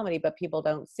do comedy, but people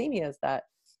don't see me as that.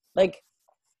 Like,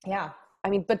 I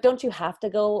mean, but don't you have to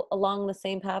go along the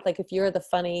same path? Like, if you're the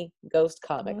funny ghost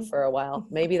comic for a while,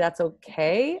 maybe that's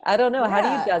okay. I don't know. How do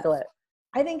you juggle it?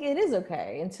 I think it is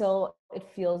okay until it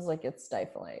feels like it's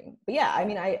stifling. But I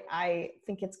mean, I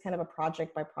think it's kind of a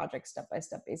project by project, step by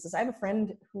step basis. I have a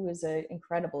friend who is an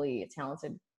incredibly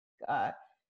talented,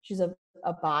 she's a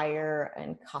buyer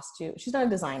and costume. She's not a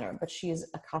designer, but she's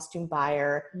a costume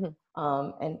buyer and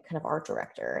kind of art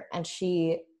director. And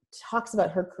she talks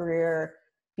about her career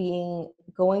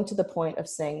going to the point of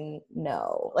saying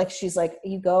no. Like, she's like,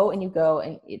 you go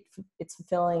and it's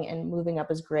fulfilling, and moving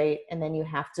up is great. And then you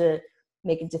have to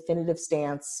make a definitive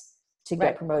stance to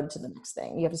get promoted to the next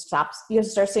thing. You have to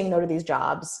start saying no to these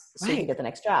jobs so you can get the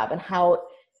next job. And how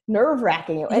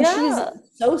nerve-wracking. And she's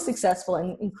so successful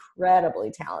and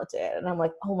incredibly talented. And I'm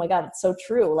like, oh my God, it's so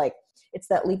true. Like, it's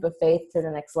that leap of faith to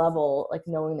the next level, like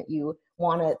knowing that you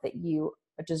want it, that you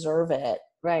deserve it.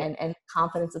 Right. And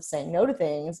confidence of saying no to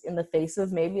things in the face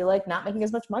of maybe like not making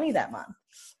as much money that month.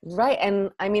 Right.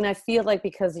 And I mean, I feel like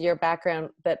because of your background,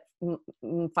 that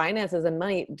finances and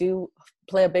money do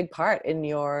play a big part in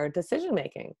your decision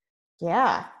making.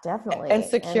 Yeah, definitely. And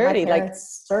security, and my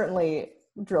parents certainly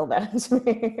drilled that into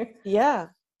me. Yeah.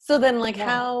 So then like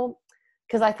how,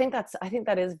 because I think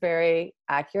that is very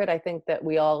accurate. I think that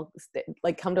we all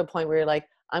like come to a point where you're like,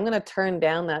 I'm going to turn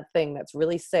down that thing that's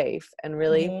really safe and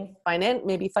really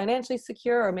maybe financially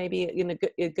secure, or maybe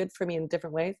good for me in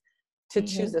different ways, to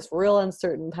choose this real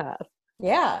uncertain path.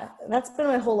 Yeah, that's been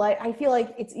my whole life. I feel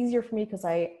like it's easier for me because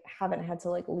I haven't had to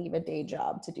like leave a day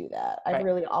job to do that. I've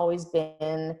really always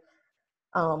been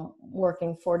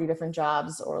working 40 different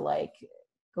jobs, or like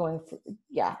going through,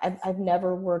 I've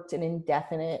never worked an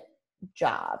indefinite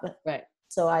job. Right.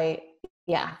 So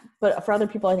but for other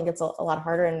people, I think it's a lot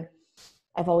harder, and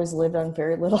I've always lived on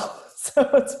very little. So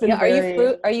it's been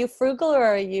Are you frugal or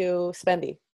are you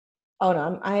spendy? Oh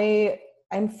no,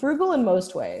 I'm frugal in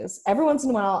most ways. Every once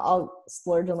in a while I'll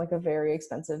splurge on like a very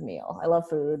expensive meal. I love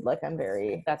food. Like, I'm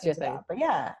very, that's your thing. That. But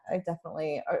I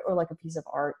definitely, or like a piece of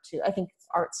art too. I think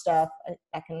art stuff,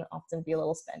 that can often be a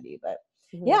little spendy, but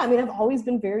I mean, I've always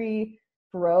been very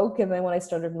broke. And then when I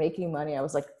started making money, I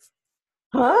was like,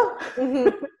 huh?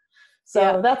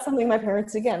 So that's something my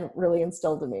parents, again, really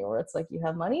instilled in me, where it's like, you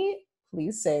have money,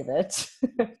 please save it.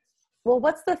 Well,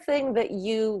 what's the thing that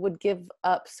you would give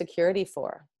up security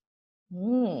for?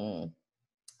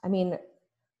 I mean,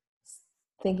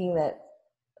 thinking that,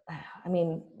 I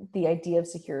mean, the idea of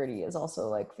security is also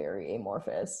like very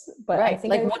amorphous, but I Right.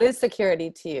 think Like, what is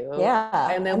security to you? yeah,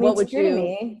 And I then mean, what would security to you,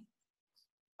 me,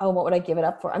 oh, what would I give it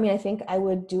up for? I mean, I think I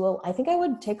would I think I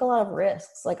would take a lot of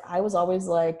risks. Like I was always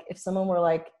like, if someone were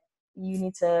like, you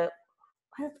need to,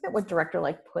 I forget what director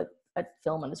like put a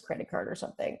film on his credit card or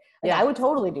something. Like yeah, I would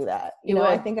totally do that. You you know,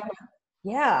 I would. think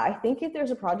yeah, I think if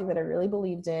there's a project that I really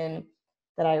believed in,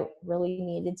 that I really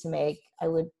needed to make, I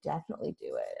would definitely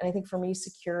do it. And I think for me,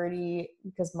 security,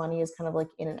 because money is kind of like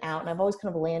in and out, and I've always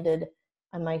kind of landed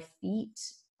on my feet.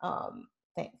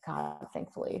 Thank God,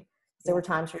 thankfully. There were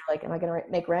times where you're like, am I going to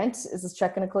make rent? Is this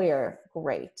check going to clear?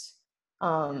 Great.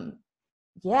 Um,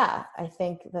 yeah, I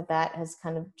think that has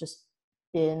kind of just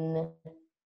been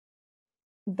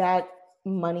that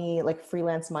money, like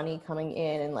freelance money coming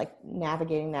in and like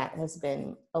navigating that has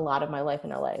been a lot of my life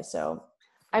in LA. So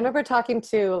I remember talking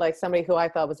to like somebody who I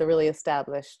thought was a really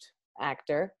established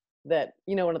actor that,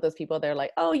 one of those people, they're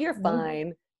like, oh, you're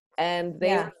fine. And they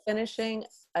yeah, were finishing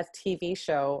a TV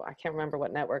show. I can't remember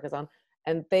what network is on.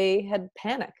 And they had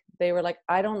panic. They were like,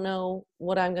 I don't know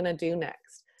what I'm going to do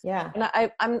next. yeah, And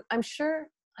I'm sure,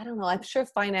 I don't know, I'm sure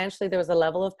financially there was a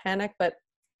level of panic, but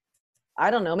I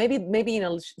don't know, maybe,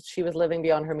 she was living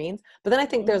beyond her means. But then I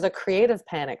think there's a creative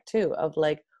panic too of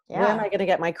like, where am I going to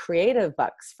get my creative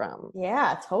bucks from?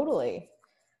 Yeah, totally.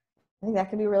 I think that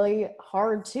can be really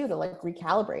hard too, to like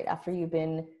recalibrate after you've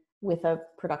been with a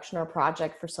production or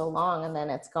project for so long and then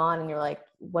it's gone and you're like,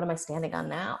 what am I standing on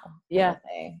now? Yeah.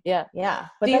 Yeah. Yeah.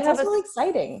 But Do you that's have also really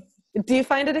exciting. Do you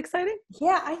find it exciting?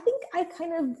 Yeah, I think I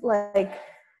kind of like,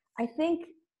 I think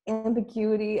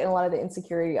ambiguity and a lot of the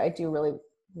insecurity I do really,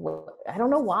 I don't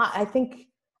know why. I think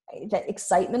that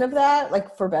excitement of that,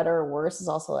 like for better or worse, is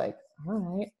also like, all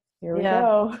right, here we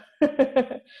go.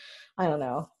 I don't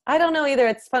know. I don't know either.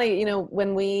 It's funny,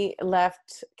 when we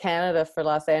left Canada for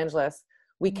Los Angeles,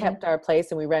 we kept our place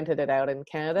and we rented it out in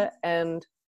Canada. And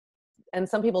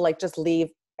some people like just leave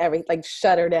like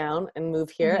shutter down and move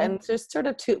here. And there's sort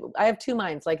of I have two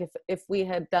minds. Like if we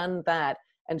had done that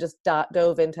and just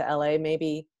dove into LA,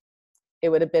 maybe we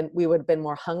would have been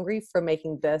more hungry for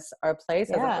making this our place,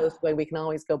 as opposed to when we can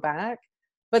always go back.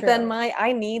 But then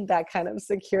I need that kind of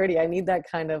security. I need that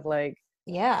kind of like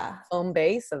home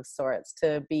base of sorts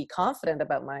to be confident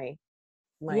about my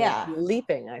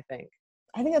leaping, I think.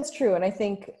 I think that's true. And I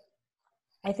think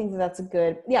that's a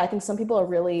good, I think some people are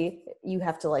really, you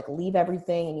have to like leave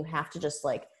everything and you have to just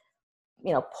like,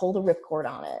 pull the ripcord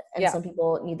on it. And some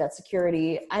people need that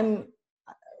security. I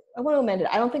want to amend it.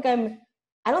 I don't think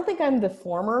I'm the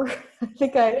former. I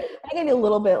think I need a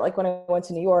little bit, like when I went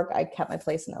to New York, I kept my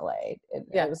place in LA.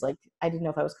 It was like, I didn't know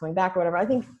if I was coming back or whatever. I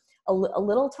think a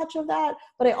little touch of that,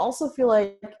 but I also feel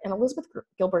like, and Elizabeth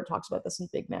Gilbert talks about this in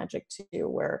Big Magic too,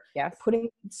 where putting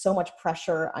so much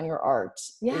pressure on your art.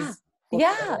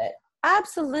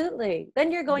 Absolutely.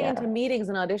 Then you're going into meetings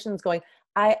and auditions going,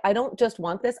 I don't just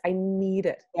want this, I need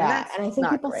it. And I think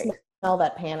people smell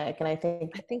that panic. And I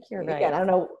think you're right. Again, I don't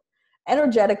know,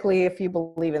 energetically, if you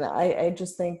believe in that, I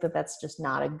just think that that's just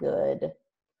not a good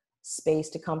space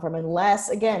to come from, unless,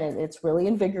 again, it's really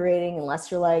invigorating,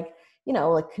 unless you're like,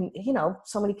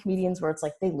 so many comedians where it's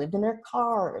like they lived in their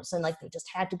cars and like they just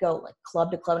had to go like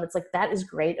club to club, and it's like, that is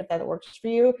great if that works for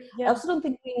you. I also don't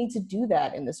think we need to do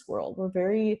that in this world. We're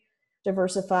very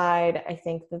diversified. I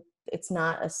think that it's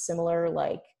not a similar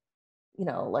like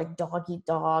dog eat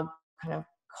dog kind of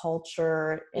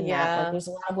culture in that like there's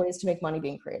a lot of ways to make money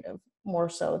being creative, more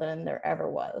so than there ever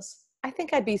was. I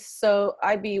think I'd be so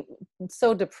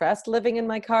depressed living in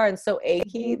my car and so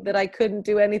achy that I couldn't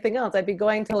do anything else. I'd be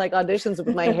going to like auditions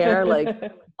with my hair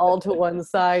like all to one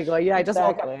side, going, I just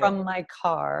woke up from my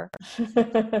car.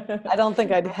 I don't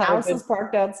think I'd have house is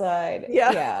parked outside.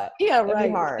 Right. It'd be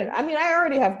hard. I mean, I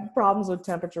already have problems with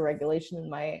temperature regulation in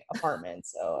my apartment,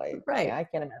 so I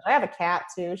can't imagine. I have a cat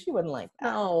too. She wouldn't like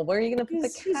that. No, where are you gonna put the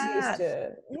cat? She's used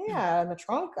to, in the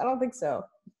trunk. I don't think so.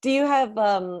 Do you have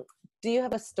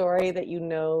a story that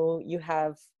you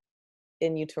have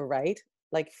in you to write,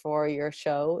 like for your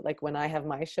show, like when I have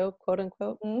my show, quote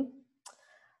unquote?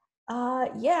 I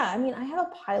mean, I have a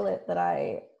pilot that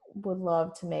I would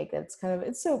love to make. It's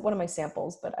one of my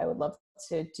samples, but I would love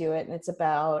to do it. And it's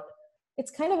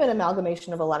kind of an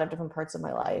amalgamation of a lot of different parts of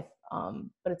my life.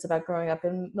 But it's about growing up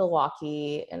in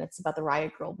Milwaukee, and it's about the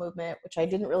Riot Grrrl movement, which I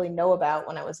didn't really know about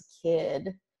when I was a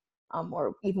kid.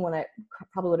 Or even when I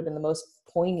probably would have been the most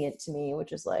poignant to me,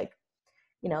 which is like,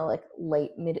 like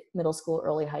late middle school,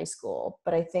 early high school.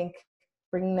 But I think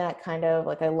bringing that kind of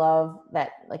like, I love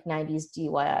that like 90s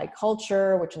DIY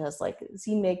culture, which has like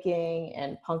zine making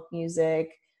and punk music,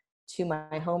 to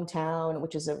my hometown,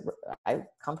 which is I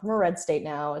come from a red state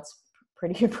now. It's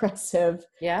pretty impressive.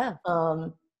 Yeah.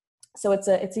 So it's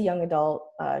a young adult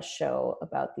show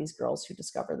about these girls who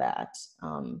discover that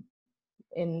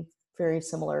in very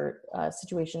similar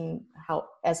situation how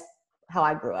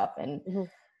I grew up, and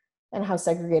and how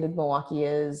segregated Milwaukee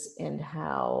is, and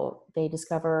how they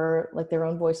discover like their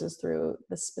own voices through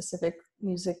the specific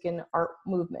music and art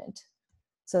movement.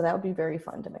 So that would be very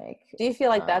fun to make. Do you feel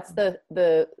like that's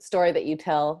the story that you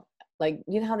tell? Like,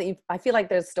 you know how I feel like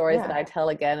there's stories that I tell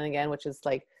again and again, which is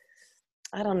like,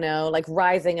 I don't know, like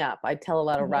rising up. I tell a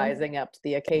lot of rising up to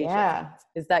the occasion. Yeah.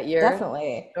 Is that your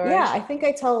Definitely story? Yeah, I think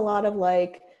I tell a lot of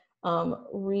like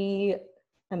reimagining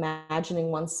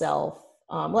oneself.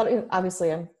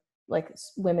 Obviously I'm like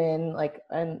women like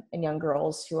and young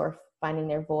girls who are finding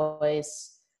their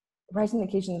voice. Rising to the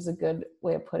occasion is a good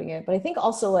way of putting it. But I think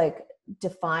also like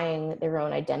defying their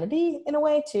own identity in a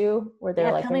way too, where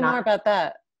they're like, tell me more about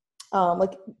that.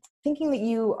 Like thinking that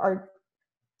you are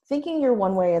thinking you're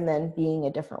one way and then being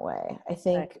a different way. I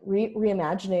think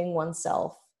reimagining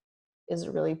oneself is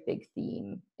a really big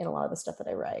theme in a lot of the stuff that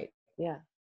I write. Yeah.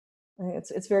 I think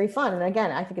it's very fun. And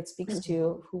again, I think it speaks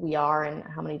to who we are and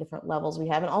how many different levels we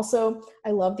have. And also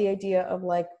I love the idea of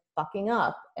like fucking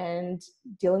up and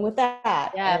dealing with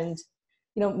that. Yes. And,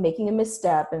 you know, making a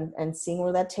misstep and seeing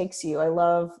where that takes you. I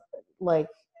love like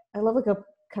a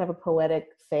kind of a poetic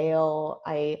fail.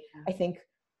 I think,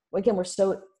 again, we're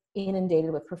so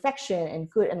inundated with perfection and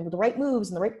good and with the right moves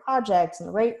and the right projects and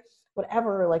the right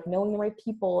whatever, like knowing the right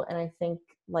people. And I think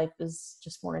life is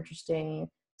just more interesting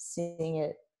seeing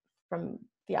it from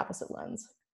the opposite lens.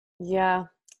 Yeah,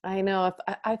 I know.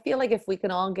 I feel like if we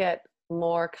can all get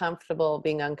more comfortable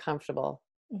being uncomfortable,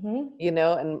 you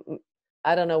know, and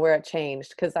I don't know where it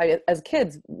changed, because as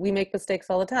kids, we make mistakes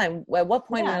all the time. At what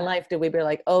point in our life did we be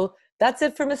like, oh, that's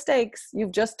it for mistakes?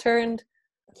 You've just turned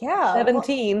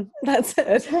 17. That's it.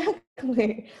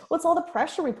 Exactly. Well, it's all the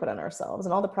pressure we put on ourselves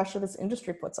and all the pressure this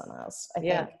industry puts on us. I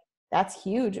think that's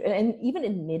huge. And even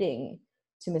admitting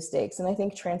to mistakes. And I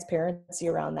think transparency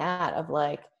around that of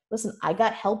like, listen, I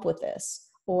got help with this,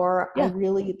 or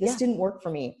this didn't work for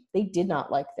me. They did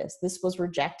not like this. This was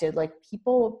rejected. Like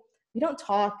we don't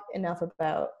talk enough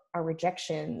about our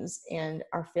rejections and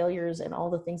our failures and all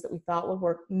the things that we thought would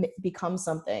work become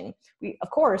something. Of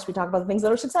course, we talk about the things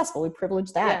that are successful. We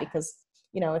privilege that because,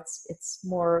 you know, it's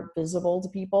more visible to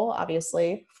people,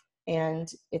 obviously,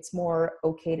 and it's more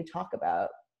okay to talk about.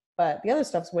 But the other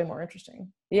stuff's way more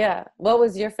interesting. Yeah. What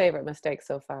was your favorite mistake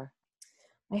so far?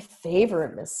 My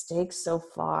favorite mistake so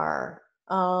far.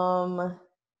 I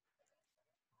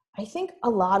think a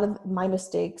lot of my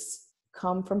mistakes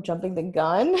come from jumping the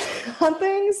gun on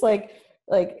things, like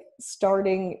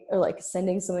starting or like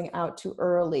sending something out too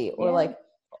early, or like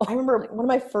I remember one of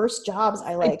my first jobs.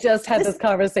 I just had this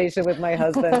conversation with my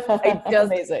husband.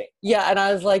 Amazing. Yeah, and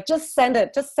I was like, just send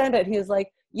it. He was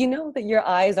like, you know that your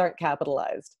eyes aren't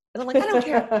capitalized. And I'm like, I don't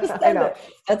care. Just send it.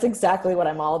 That's exactly what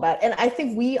I'm all about. And I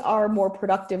think we are more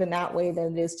productive in that way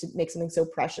than it is to make something so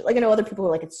precious. Like I know other people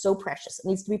are like, it's so precious. It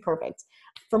needs to be perfect.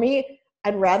 For me,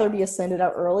 I'd rather be send it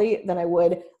out early than I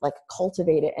would like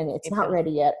cultivate it and it's not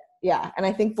ready yet. Yeah. And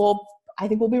I think we'll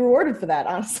be rewarded for that,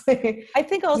 honestly. I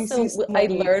think also I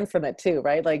learned from it too,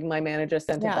 right? Like my manager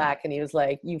sent it back and he was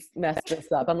like, you've messed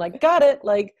this up. I'm like, got it.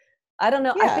 Like, I don't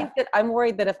know. I think that I'm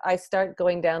worried that if I start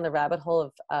going down the rabbit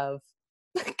hole of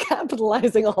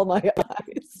capitalizing all my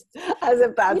eyes, as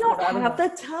if that's you don't have the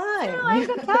time. No, I have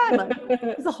the time.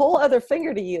 There's a whole other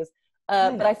finger to use.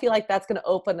 But I feel like that's going to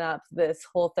open up this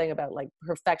whole thing about like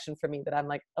perfection for me, that I'm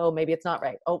like, oh, maybe it's not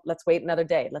right. Oh, let's wait another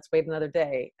day.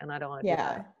 And I don't want to do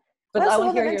that. But I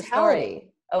want to hear your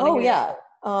story. I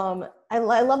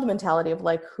love the mentality of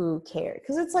like, who cares?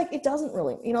 Because it's like, it doesn't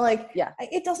really, you know, like,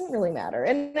 it doesn't really matter.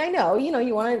 And I know, you know,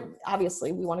 we want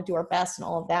to do our best and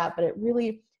all of that, but it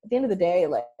really, at the end of the day,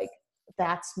 like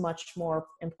that's much more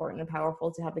important and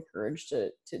powerful to have the courage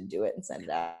to do it and send it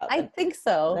out. I think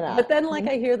so. But then like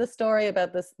I hear the story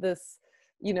about this,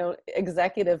 you know,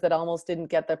 executive that almost didn't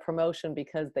get the promotion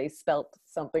because they spelt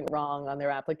something wrong on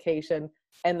their application.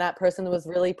 And that person was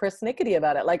really persnickety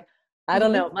about it. Like, I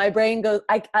don't know, my brain goes,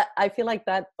 I feel like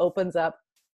that opens up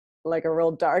like a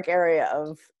real dark area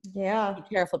of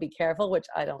be careful, which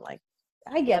I don't like.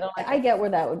 I get where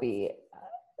that would be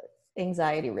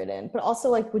anxiety ridden, but also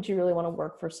like, would you really want to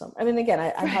work for I mean, again,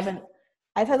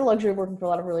 I've had the luxury of working for a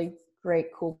lot of really great,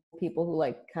 cool people who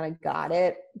like kind of got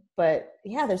it. But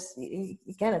yeah, there's,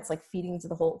 again, it's like feeding into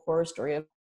the whole horror story of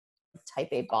type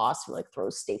A boss who like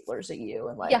throws staplers at you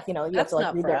and like, Yeah, you know, you have to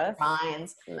like read their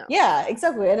minds. No. Yeah,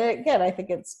 exactly. And again, I think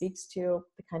it speaks to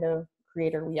the kind of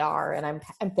creator we are. And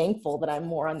I'm thankful that I'm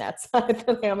more on that side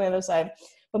than I'm on the other side.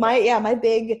 But my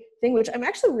big thing, which I'm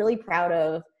actually really proud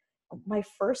of, my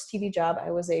first TV job,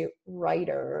 I was a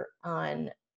writer on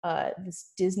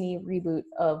this Disney reboot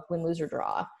of Win, Lose, or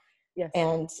Draw. Yes.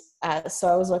 And so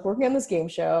I was like working on this game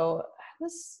show. I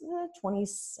was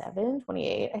 27,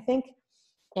 28, I think.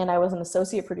 And I was an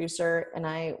associate producer, and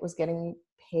I was getting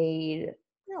paid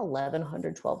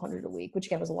 $1,100, $1,200 a week, which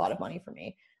again was a lot of money for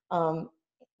me.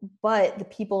 But the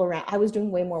people around, I was doing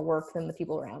way more work than the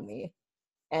people around me.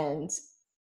 And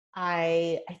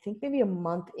I think maybe a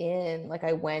month in, like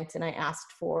I went and I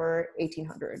asked for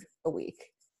 $1,800 a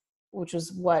week, which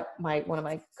was what one of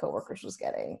my coworkers was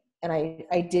getting. And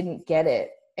I didn't get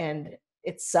it. And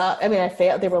it sucked. I mean, I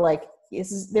failed. They were like,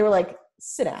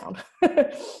 sit down.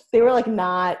 They were like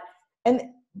not, and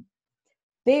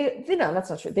that's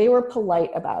not true. They were polite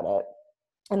about it.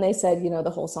 And they said, the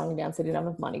whole song and dance, they didn't have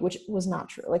enough money, which was not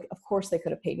true. Like, of course they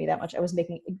could have paid me that much. I was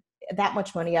making that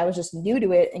much money. I was just new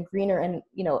to it and greener and,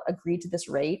 agreed to this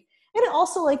rate. And it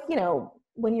also like,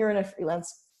 when you're in a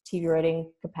freelance TV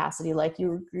writing capacity, like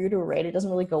you agree to a rate, it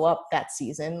doesn't really go up that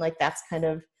season. Like that's kind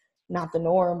of not the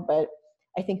norm. But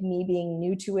I think me being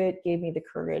new to it gave me the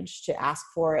courage to ask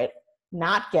for it,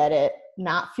 not get it,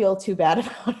 not feel too bad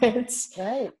about it.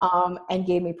 Right. And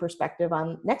gave me perspective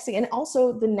on next thing. And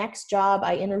also the next job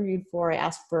I interviewed for, I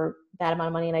asked for that amount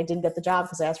of money and I didn't get the job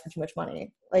because I asked for too much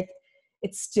money. Like,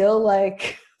 it's still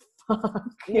like, fuck,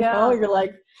 you know, you're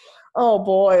like, oh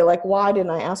boy, like, why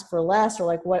didn't I ask for less? Or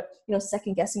like what,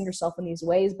 second guessing yourself in these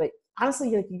ways. But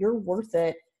honestly, you're worth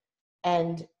it.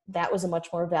 And that was a much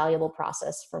more valuable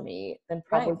process for me than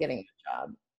probably getting a job.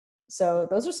 So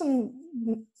those are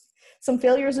some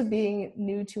failures of being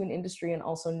new to an industry and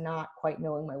also not quite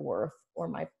knowing my worth or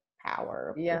my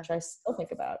power, which I still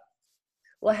think about.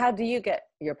 Well, how do you get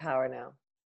your power now?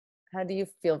 How do you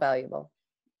feel valuable?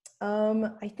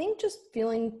 I think just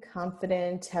feeling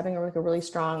confident, having a really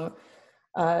strong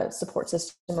support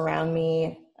system around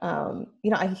me.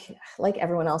 I, like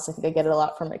everyone else, I think I get it a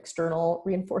lot from external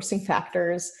reinforcing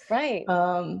factors. Right.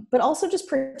 But also just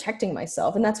protecting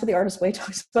myself. And that's what the Artist Way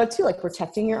talks about too, like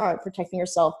protecting your art, protecting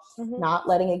yourself, not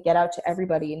letting it get out to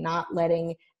everybody, not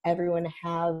letting everyone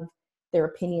have their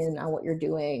opinion on what you're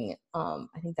doing. I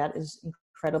think that is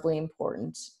incredibly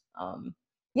important.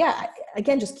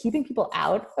 Again, just keeping people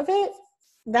out of it,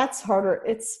 that's harder.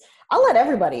 I'll let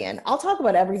everybody in. I'll talk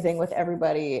about everything with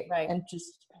everybody and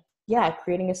just,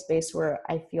 creating a space where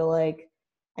I feel like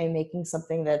I'm making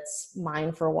something that's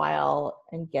mine for a while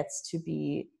and gets to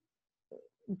be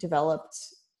developed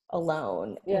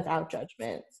alone without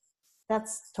judgment.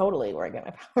 That's totally where I get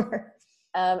my power.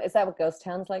 Is that what Ghost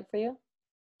Town's like for you?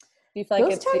 Do you feel like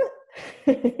Ghost Town?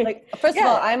 like, first of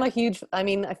all, I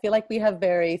feel like we have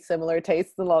very similar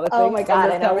tastes in a lot of things. Oh my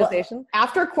God. In this conversation.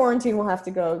 After quarantine, we'll have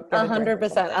to go.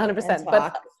 100%.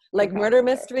 But like murder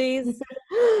mysteries,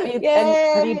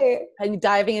 are you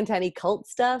diving into any cult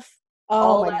stuff?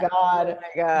 Oh my God. Oh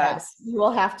my God. Yes, you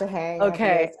will have to hang.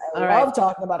 Okay. I love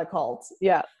talking about a cult.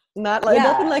 Yeah.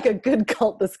 Nothing like a good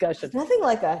cult discussion. Nothing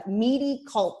like a meaty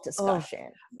cult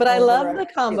discussion. But I love the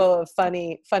combo of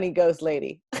funny ghost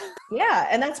lady. Yeah.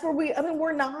 And that's where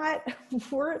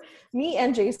me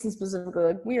and Jason specifically,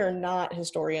 like, we are not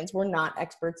historians. We're not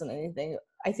experts in anything.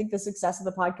 I think the success of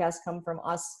the podcast come from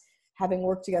us having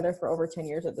worked together for over 10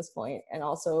 years at this point, and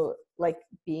also like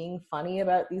being funny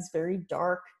about these very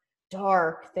dark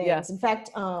things. Yeah. In fact,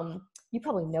 you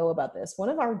probably know about this. One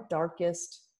of our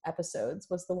darkest episodes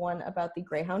was the one about the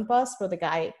Greyhound bus where the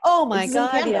guy. Oh my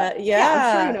God.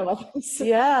 Yeah. I'm sure you know about this.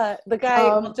 Yeah. The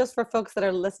guy, just for folks that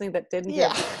are listening that didn't hear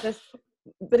this,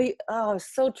 but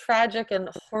so tragic and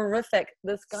horrific.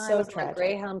 This guy was on a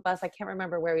Greyhound bus. I can't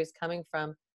remember where he was coming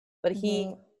from, but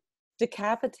he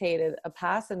decapitated a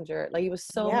passenger. Like, he was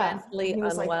so mentally he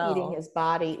was unwell. Like eating his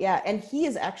body. Yeah. And he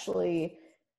is actually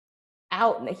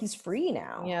out and he's free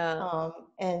now. Yeah.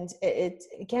 And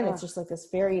it's just like this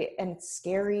very, and it's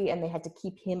scary. And they had to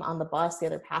keep him on the bus, the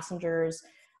other passengers,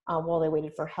 while they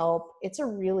waited for help. It's a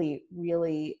really,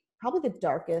 really, probably the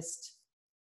darkest.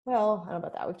 Well, I don't know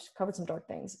about that. We've covered some dark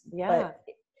things. Yeah. But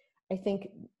I think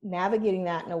navigating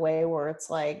that in a way where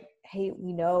it's like, hey,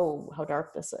 we know how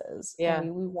dark this is. Yeah.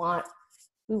 And we want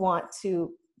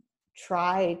to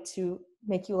try to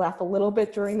make you laugh a little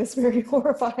bit during this very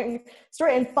horrifying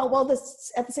story, and while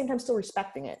this at the same time still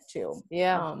respecting it too.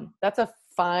 Yeah. That's a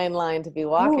fine line to be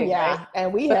walking. Right?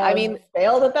 And we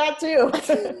failed at that too.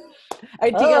 I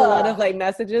do get a lot of like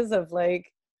messages of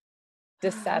like,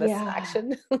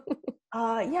 dissatisfaction? Yeah,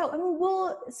 I mean,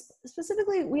 well,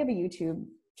 specifically, we have a YouTube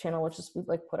channel, which is we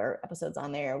like put our episodes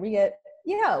on there. We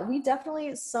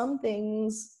definitely some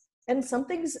things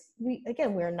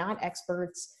we're not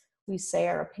experts. We say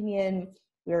our opinion.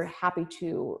 We're happy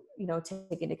to,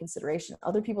 take into consideration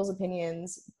other people's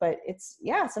opinions, but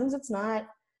sometimes it's not.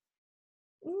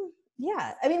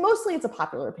 I mean, mostly it's a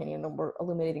popular opinion, and we're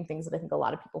illuminating things that I think a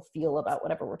lot of people feel about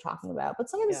whatever we're talking about. But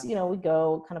sometimes, we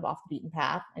go kind of off the beaten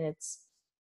path, and it's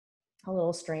a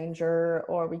little stranger,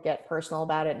 or we get personal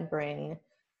about it and bring,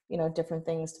 different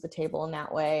things to the table in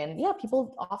that way. And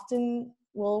people often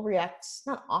will react,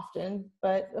 not often,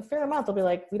 but a fair amount. They'll be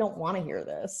like, we don't want to hear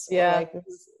this. Yeah. Or like, this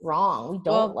is wrong. We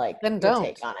don't then your don't.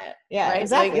 take on it. Yeah, right?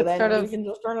 exactly. Like, then you can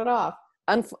just turn it off.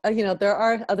 There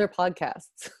are other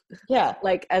podcasts. Yeah.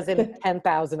 Like as in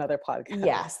 10,000 other podcasts.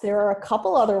 Yes, there are a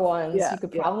couple other ones you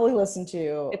could probably listen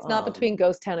to. It's not between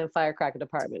Ghost Town and Firecracker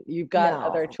Department. You've got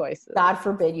other choices. God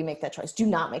forbid you make that choice. Do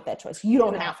not make that choice. You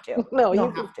don't have to. No, you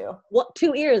don't have to. What?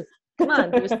 2 ears. Come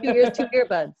on, there's 2 ears, 2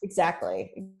 earbuds.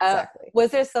 Exactly.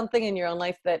 Was there something in your own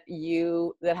life that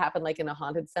happened like in a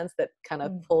haunted sense that kind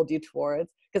of pulled you towards?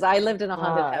 Because I lived in a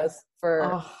haunted house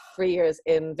for 3 years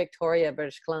in Victoria,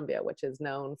 British Columbia, which is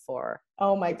known for.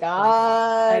 Oh my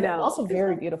God. I know. Also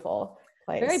very beautiful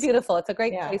place. Very beautiful. It's a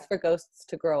great place for ghosts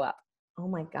to grow up. Oh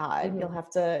my God. Mm-hmm. You'll have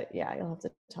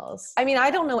to tell us. I mean, I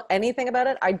don't know anything about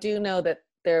it. I do know that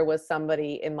there was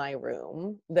somebody in my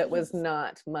room that was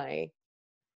not my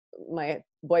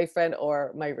boyfriend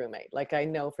or my roommate. Like, I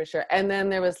know for sure. And then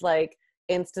there was like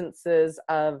instances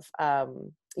of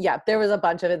there was a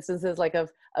bunch of instances like of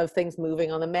things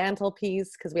moving on the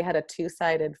mantelpiece, because we had a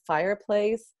 2-sided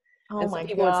fireplace. And so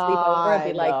people would sleep over and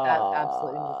be like, that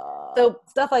absolutely. So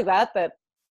stuff like that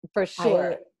for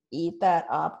sure. I eat that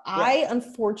up. Yeah. I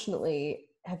unfortunately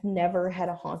have never had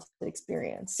a haunted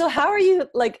experience. So how are you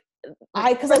like?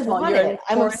 Because I wanted it.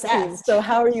 I'm obsessed. So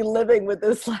how are you living with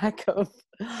this lack of?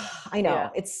 I know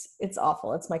it's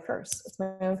awful. It's my curse. It's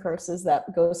my own curse, is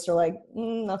that ghosts are like,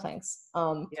 no thanks.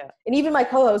 And even my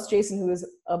co-host Jason, who is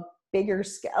a bigger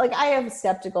like, I have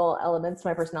skeptical elements to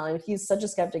my personality, but he's such a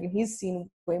skeptic, and he's seen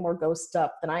way more ghost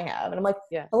stuff than I have. And I'm like,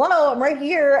 hello, I'm right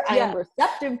here. I am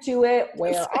receptive to it.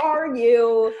 Where are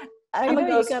you? I'm a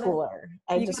ghost cooler.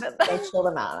 I chill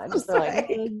them out. I just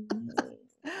like.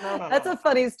 No. That's a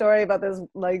funny story about this.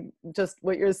 Like, just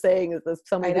what you're saying is this: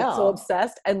 somebody who's so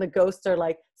obsessed, and the ghosts are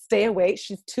like, "Stay away.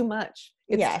 She's too much.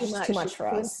 It's too much for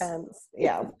us. Intense.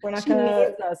 Yeah, we're not gonna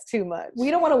needs us too much.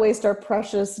 We don't want to waste our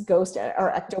precious ghost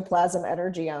or ectoplasm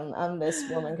energy on this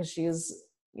woman, because she's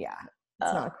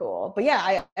it's not cool. But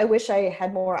I wish I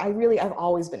had more. I've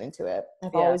always been into it.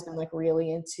 I've always been like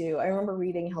really into. I remember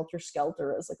reading Helter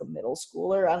Skelter as like a middle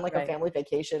schooler on like a family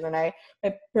vacation, and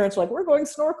my parents were like, "We're going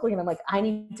snorkeling," and I'm like, "I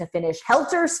need to finish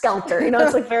Helter Skelter."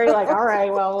 It's like very like, all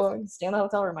right, well, stay in the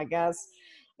hotel room, I guess.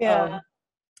 Yeah.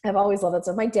 I've always loved that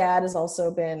stuff. My dad has also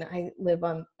been. I lived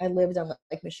on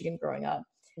like Michigan growing up,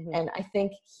 and I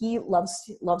think he loves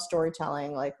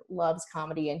storytelling, like loves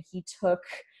comedy, and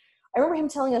I remember him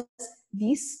telling us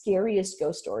the scariest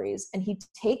ghost stories, and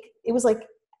it was like,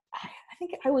 I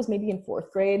think I was maybe in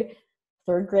 4th grade,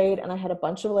 3rd grade, and I had a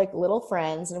bunch of like little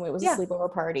friends, and it was a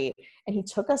sleepover party, and he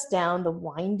took us down the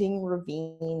winding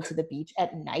ravine to the beach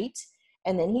at night,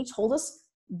 and then he told us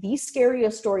the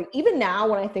scariest story. Even now,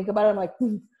 when I think about it, I'm like,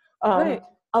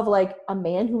 of like a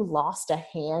man who lost a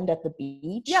hand at the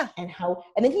beach, and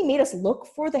then he made us look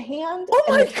for the hand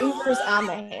and the fingers on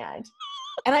the hand.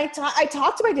 And I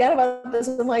talked to my dad about this,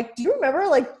 and I'm like, do you remember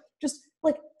like just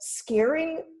like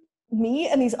scaring me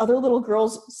and these other little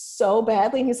girls so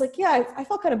badly? And he's like, yeah, I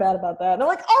felt kind of bad about that. And I'm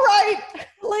like, all right.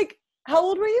 Like, how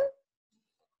old were you?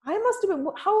 I must have been,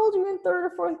 how old are you in 3rd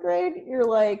or 4th grade? You're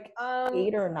like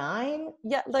 8 or 9?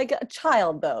 Yeah, like a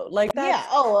child though. Like that.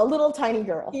 Yeah, a little tiny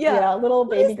girl. Yeah, a little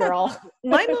baby girl.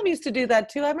 My mom used to do that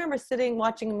too. I remember sitting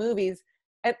watching movies,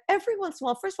 and every once in a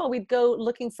while, first of all, we'd go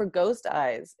looking for ghost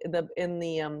eyes in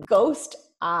the ghost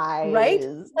eyes. Right?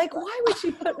 Like, why would she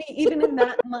put me even in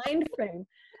that mind frame?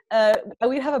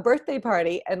 We'd have a birthday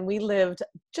party, and we lived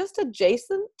just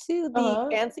adjacent to the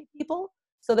fancy people.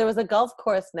 So there was a golf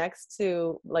course next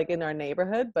to, like, in our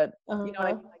neighborhood, but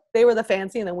like, they were the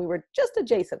fancy, and then we were just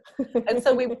adjacent. And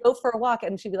so we would go for a walk,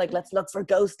 and she'd be like, "Let's look for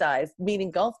ghost eyes," meaning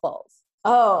golf balls.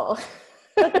 Oh,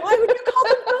 like, why would you call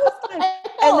them ghost eyes?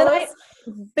 And then I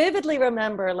vividly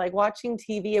remember like watching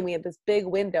TV, and we had this big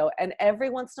window, and every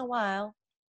once in a while,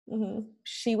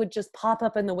 she would just pop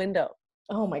up in the window.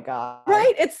 Oh my God.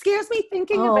 Right? It scares me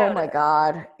thinking about it. Oh my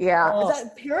God. Yeah. Oh.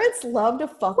 That parents love to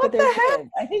fuck with their kids.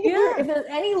 I think if there's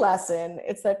any lesson,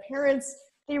 it's that parents,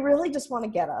 They really just want to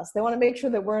get us. They want to make sure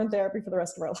that we're in therapy for the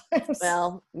rest of our lives.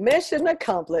 Well, mission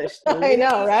accomplished. I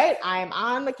know, right? I'm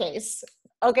on the case.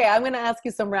 Okay, I'm going to ask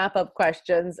you some wrap-up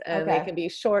questions, and they can be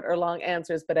short or long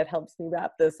answers, but it helps me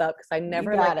wrap this up because I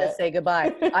never like to say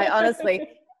goodbye. I honestly,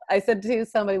 I said to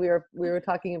somebody, we were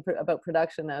talking about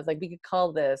production, and I was like, we could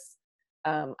call this,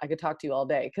 I could talk to you all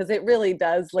day, because it really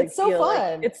does it's so feel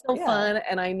fun. Like it's so fun,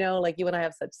 and I know like you and I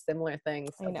have such similar things.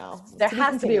 So I know. There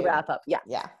has to be a wrap-up. Yeah.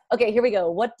 Yeah. Okay, here we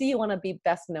go. What do you want to be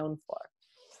best known for?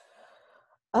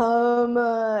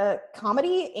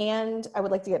 Comedy, and I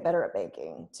would like to get better at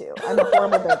baking too. I'm a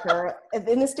horrible baker.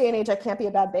 In this day and age, I can't be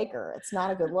a bad baker. It's not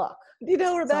a good look. You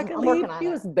know, Rebecca Lee, she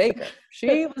was a baker. She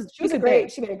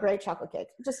made a great chocolate cake.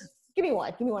 Just give me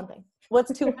one thing.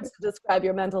 What's too much to describe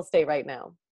your mental state right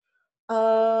now?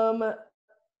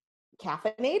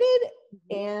 Caffeinated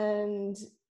and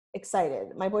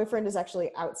excited. My boyfriend is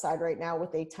actually outside right now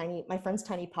with my friend's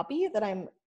tiny puppy that I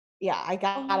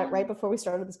got it right before we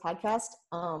started this podcast.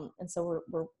 And so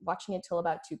we're watching it till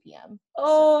about 2 p.m.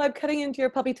 Oh, I'm cutting into your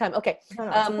puppy time. Okay. No,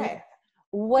 it's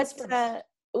okay.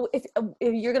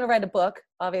 If you're going to write a book,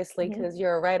 obviously, because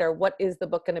you're a writer, what is the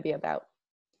book going to be about?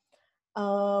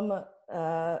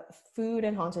 Food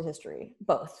and haunted history.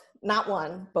 Both. Not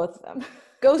one, both of them.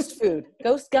 Ghost food.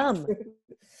 Ghost gum.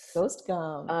 Ghost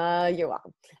gum. You're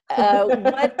welcome.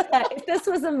 If this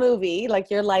was a movie, like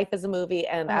your life is a movie,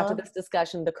 and after this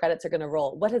discussion, the credits are going to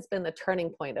roll, what has been the turning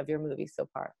point of your movie so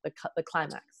far? The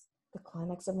climax. The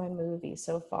climax of my movie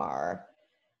so far.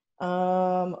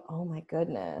 Oh my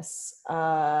goodness.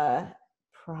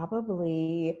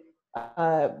 Probably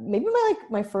maybe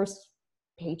my first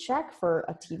paycheck for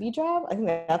a TV job. I think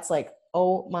that's like,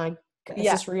 oh my God,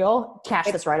 is this real?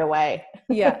 Cash this right away.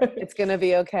 Yeah, it's gonna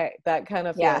be okay. That kind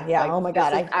of yeah. Like, oh my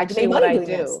God, I actually what I do.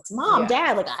 This. Mom,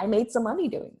 Dad, like I made some money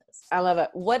doing this. I love it.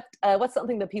 What's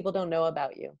something that people don't know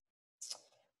about you?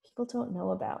 People don't know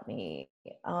about me.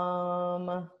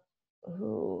 I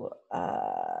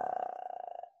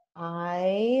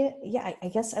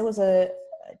guess I was a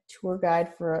tour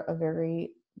guide for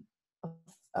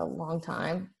a long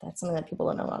time. That's something that people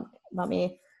don't know about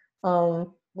me. What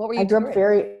were you? I grew up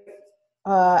very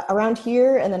around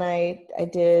here, and then I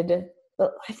did.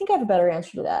 I think I have a better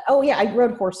answer to that. Oh yeah, I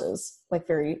rode horses.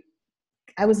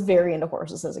 I was very into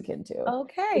horses as a kid too.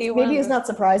 Okay, maybe it's not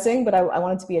surprising, but I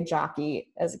wanted to be a jockey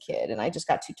as a kid, and I just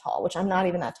got too tall, which I'm not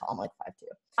even that tall. I'm like 5'2".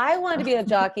 I wanted to be a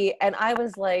jockey, and I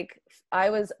was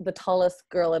the tallest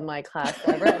girl in my class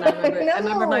ever. And I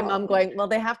remember my mom going, "Well,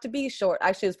 they have to be short."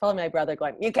 Actually, it was probably my brother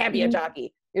going, "You can't be a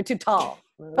jockey. You're too tall."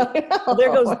 Well,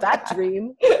 there goes that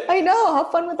dream. I know. How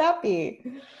fun would that be?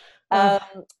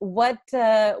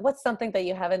 What's something that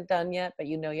you haven't done yet, but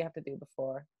you know you have to do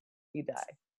before you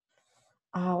die?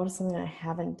 What is something I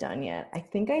haven't done yet? I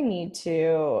think I need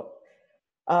to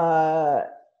try.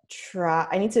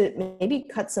 I need to maybe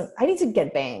I need to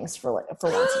get bangs for once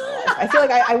in my life. I feel like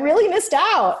I really missed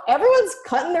out. Everyone's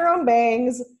cutting their own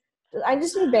bangs. I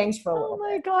just need bangs for a little. Oh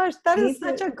my gosh, that is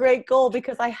such a great goal,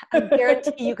 because I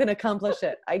guarantee you can accomplish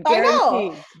it. I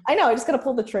guarantee. I know. I just got to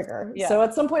pull the trigger. Yeah. So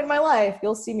at some point in my life,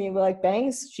 you'll see me be like,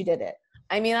 bangs, she did it.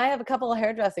 I mean, I have a couple of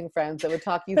hairdressing friends that would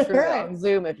talk you through it on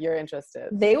Zoom if you're interested.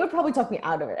 They would probably talk me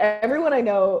out of it. Everyone I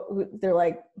know, they're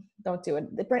like, don't do it.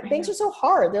 Bangs are so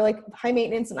hard. They're like high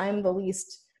maintenance, and I'm the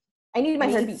least. I need my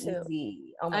hair to be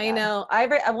easy. Oh my God. Know. I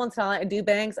once in a while I do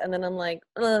bangs, and then I'm like,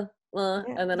 and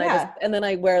then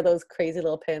I wear those crazy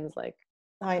little pins. Like,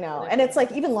 I know. And it's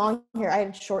like, even long hair. I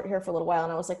had short hair for a little while,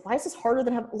 and I was like, why is this harder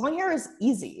than long hair? Is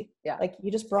easy. Yeah. Like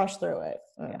you just brush through it.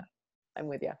 Yeah. I'm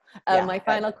with you. My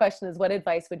final question is, what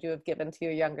advice would you have given to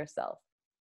your younger self?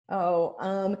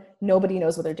 Nobody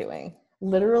knows what they're doing.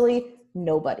 Literally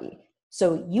nobody.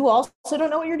 So you also don't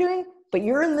know what you're doing, but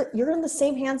you're in the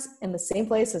same hands in the same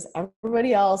place as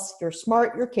everybody else. You're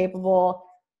smart. You're capable.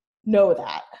 Know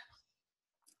that.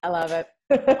 I love it.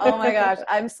 Oh my gosh.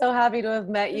 I'm so happy to have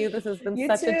met you. This has been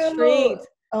such a treat.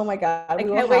 Oh my God. I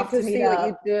can't wait to see what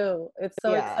you do. It's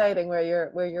so exciting where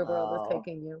your world is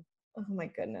taking you. Oh my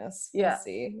goodness. Yeah.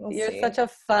 We'll you're see. Such a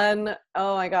fun,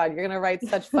 oh my God, you're going to write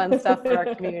such fun stuff for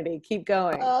our community. Keep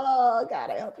going. Oh God,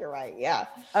 I hope you're right. Yeah.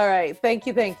 All right. Thank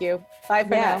you. Bye for now.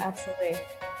 Yeah, absolutely.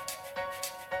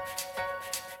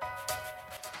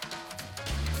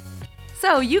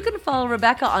 So you can follow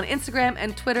Rebecca on Instagram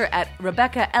and Twitter at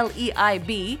Rebecca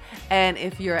Leib. And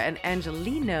if you're an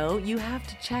Angelino, you have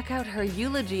to check out her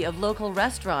eulogy of local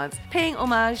restaurants, paying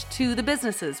homage to the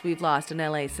businesses we've lost in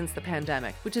LA since the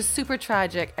pandemic, which is super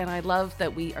tragic. And I love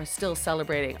that we are still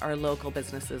celebrating our local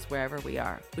businesses wherever we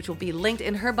are, which will be linked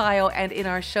in her bio and in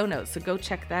our show notes. So go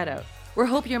check that out. We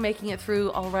hope you're making it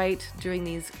through all right during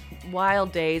these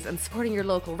wild days and supporting your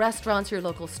local restaurants, your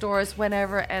local stores,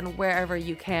 whenever and wherever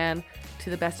you can to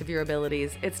the best of your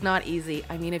abilities. It's not easy.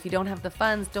 I mean, if you don't have the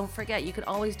funds, don't forget, you can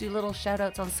always do little shout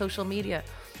outs on social media.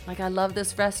 Like, I love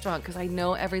this restaurant because I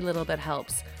know every little bit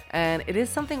helps. And it is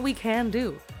something we can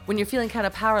do. When you're feeling kind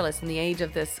of powerless in the age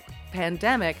of this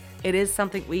pandemic, it is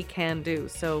something we can do.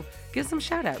 So give some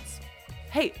shout outs.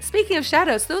 Hey, speaking of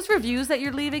shoutouts, those reviews that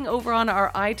you're leaving over on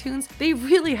our iTunes, they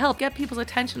really help get people's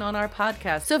attention on our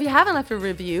podcast. So if you haven't left a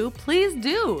review, please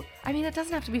do. I mean, it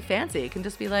doesn't have to be fancy. It can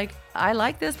just be like, I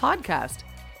like this podcast,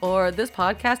 or this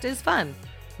podcast is fun.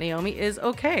 Naomi is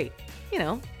okay. You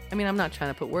know, I mean, I'm not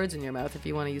trying to put words in your mouth if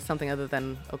you want to use something other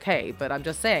than okay, but I'm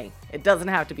just saying, it doesn't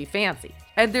have to be fancy.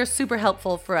 And they're super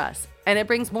helpful for us. And it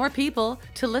brings more people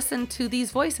to listen to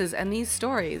these voices and these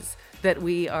stories that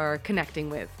we are connecting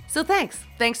with. So thanks.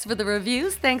 Thanks for the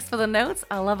reviews. Thanks for the notes.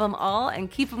 I love them all and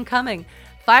keep them coming.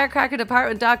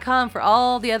 Firecrackerdepartment.com for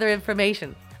all the other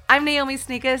information. I'm Naomi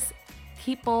Snieckus.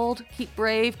 Keep bold, keep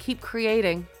brave, keep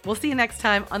creating. We'll see you next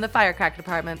time on the Firecracker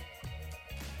Department.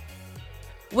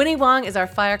 Winnie Wong is our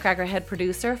Firecracker head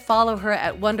producer. Follow her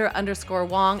at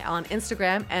Wonder_Wong on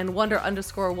Instagram and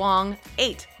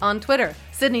Wonder_Wong8 on Twitter.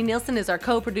 Sydney Nielsen is our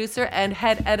co-producer and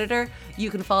head editor. You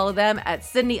can follow them at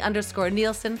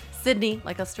Sydney_Nielsen. Sydney,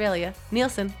 like Australia.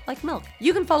 Nielsen, like milk.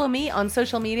 You can follow me on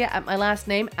social media at my last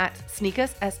name at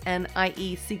Snieckus,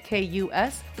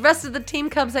 SNIECKUS. The rest of the team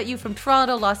comes at you from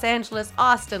Toronto, Los Angeles,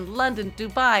 Austin, London,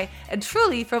 Dubai, and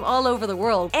truly from all over the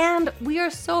world. And we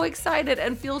are so excited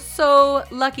and feel so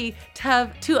lucky to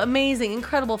have two amazing,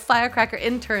 incredible Firecracker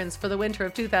interns for the winter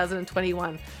of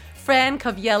 2021. Fran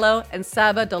Coviello and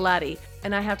Saba Dolati.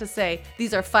 And I have to say,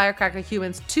 these are Firecracker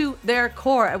humans to their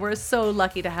core, and we're so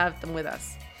lucky to have them with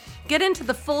us. Get into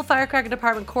the full Firecracker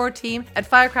Department core team at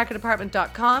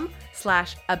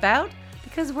firecrackerdepartment.com/about,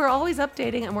 because we're always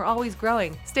updating and we're always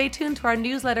growing. Stay tuned to our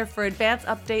newsletter for advance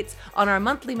updates on our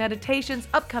monthly meditations,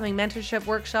 upcoming mentorship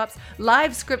workshops,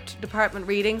 live script department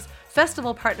readings,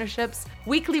 festival partnerships,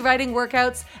 weekly writing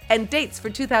workouts, and dates for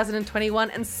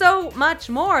 2021, and so much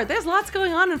more. There's lots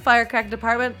going on in Firecracker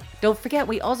Department. Don't forget,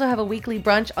 we also have a weekly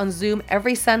brunch on Zoom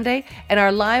every Sunday, and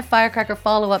our live Firecracker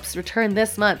follow-ups return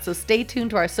this month, so stay tuned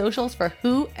to our socials for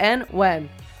who and when.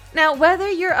 Now, whether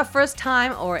you're a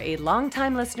first-time or a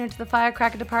long-time listener to the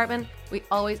Firecracker Department, we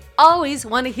always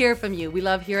want to hear from you. We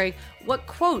love hearing what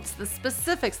quotes, the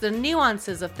specifics, the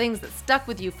nuances of things that stuck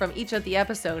with you from each of the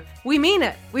episode. We mean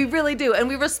it. We really do. And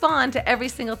we respond to every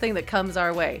single thing that comes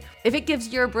our way. If it gives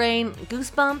your brain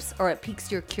goosebumps, or it piques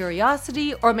your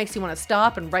curiosity, or makes you want to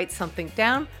stop and write something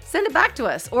down, send it back to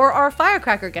us, or our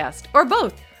Firecracker guest, or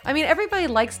both. I mean, everybody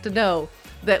likes to know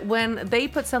that when they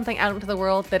put something out into the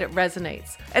world, that it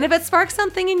resonates. And if it sparks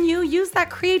something in you, use that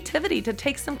creativity to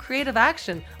take some creative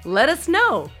action. Let us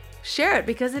know. Share it,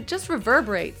 because it just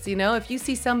reverberates. You know, if you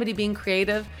see somebody being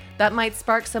creative, that might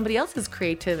spark somebody else's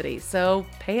creativity. So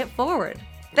pay it forward.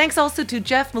 Thanks also to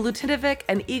Jeff Milutinovic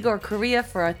and Igor Korea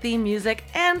for our theme music.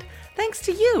 And thanks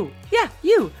to you. Yeah,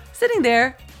 you, sitting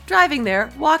there, driving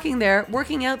there, walking there,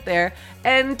 working out there,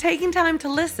 and taking time to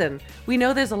listen. We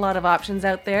know there's a lot of options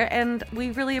out there, and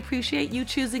we really appreciate you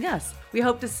choosing us. We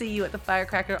hope to see you at the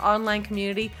Firecracker online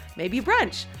community, maybe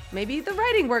brunch, maybe the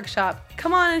writing workshop.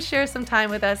 Come on and share some time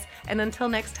with us. And until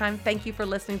next time, thank you for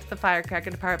listening to the Firecracker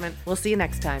Department. We'll see you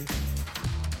next time.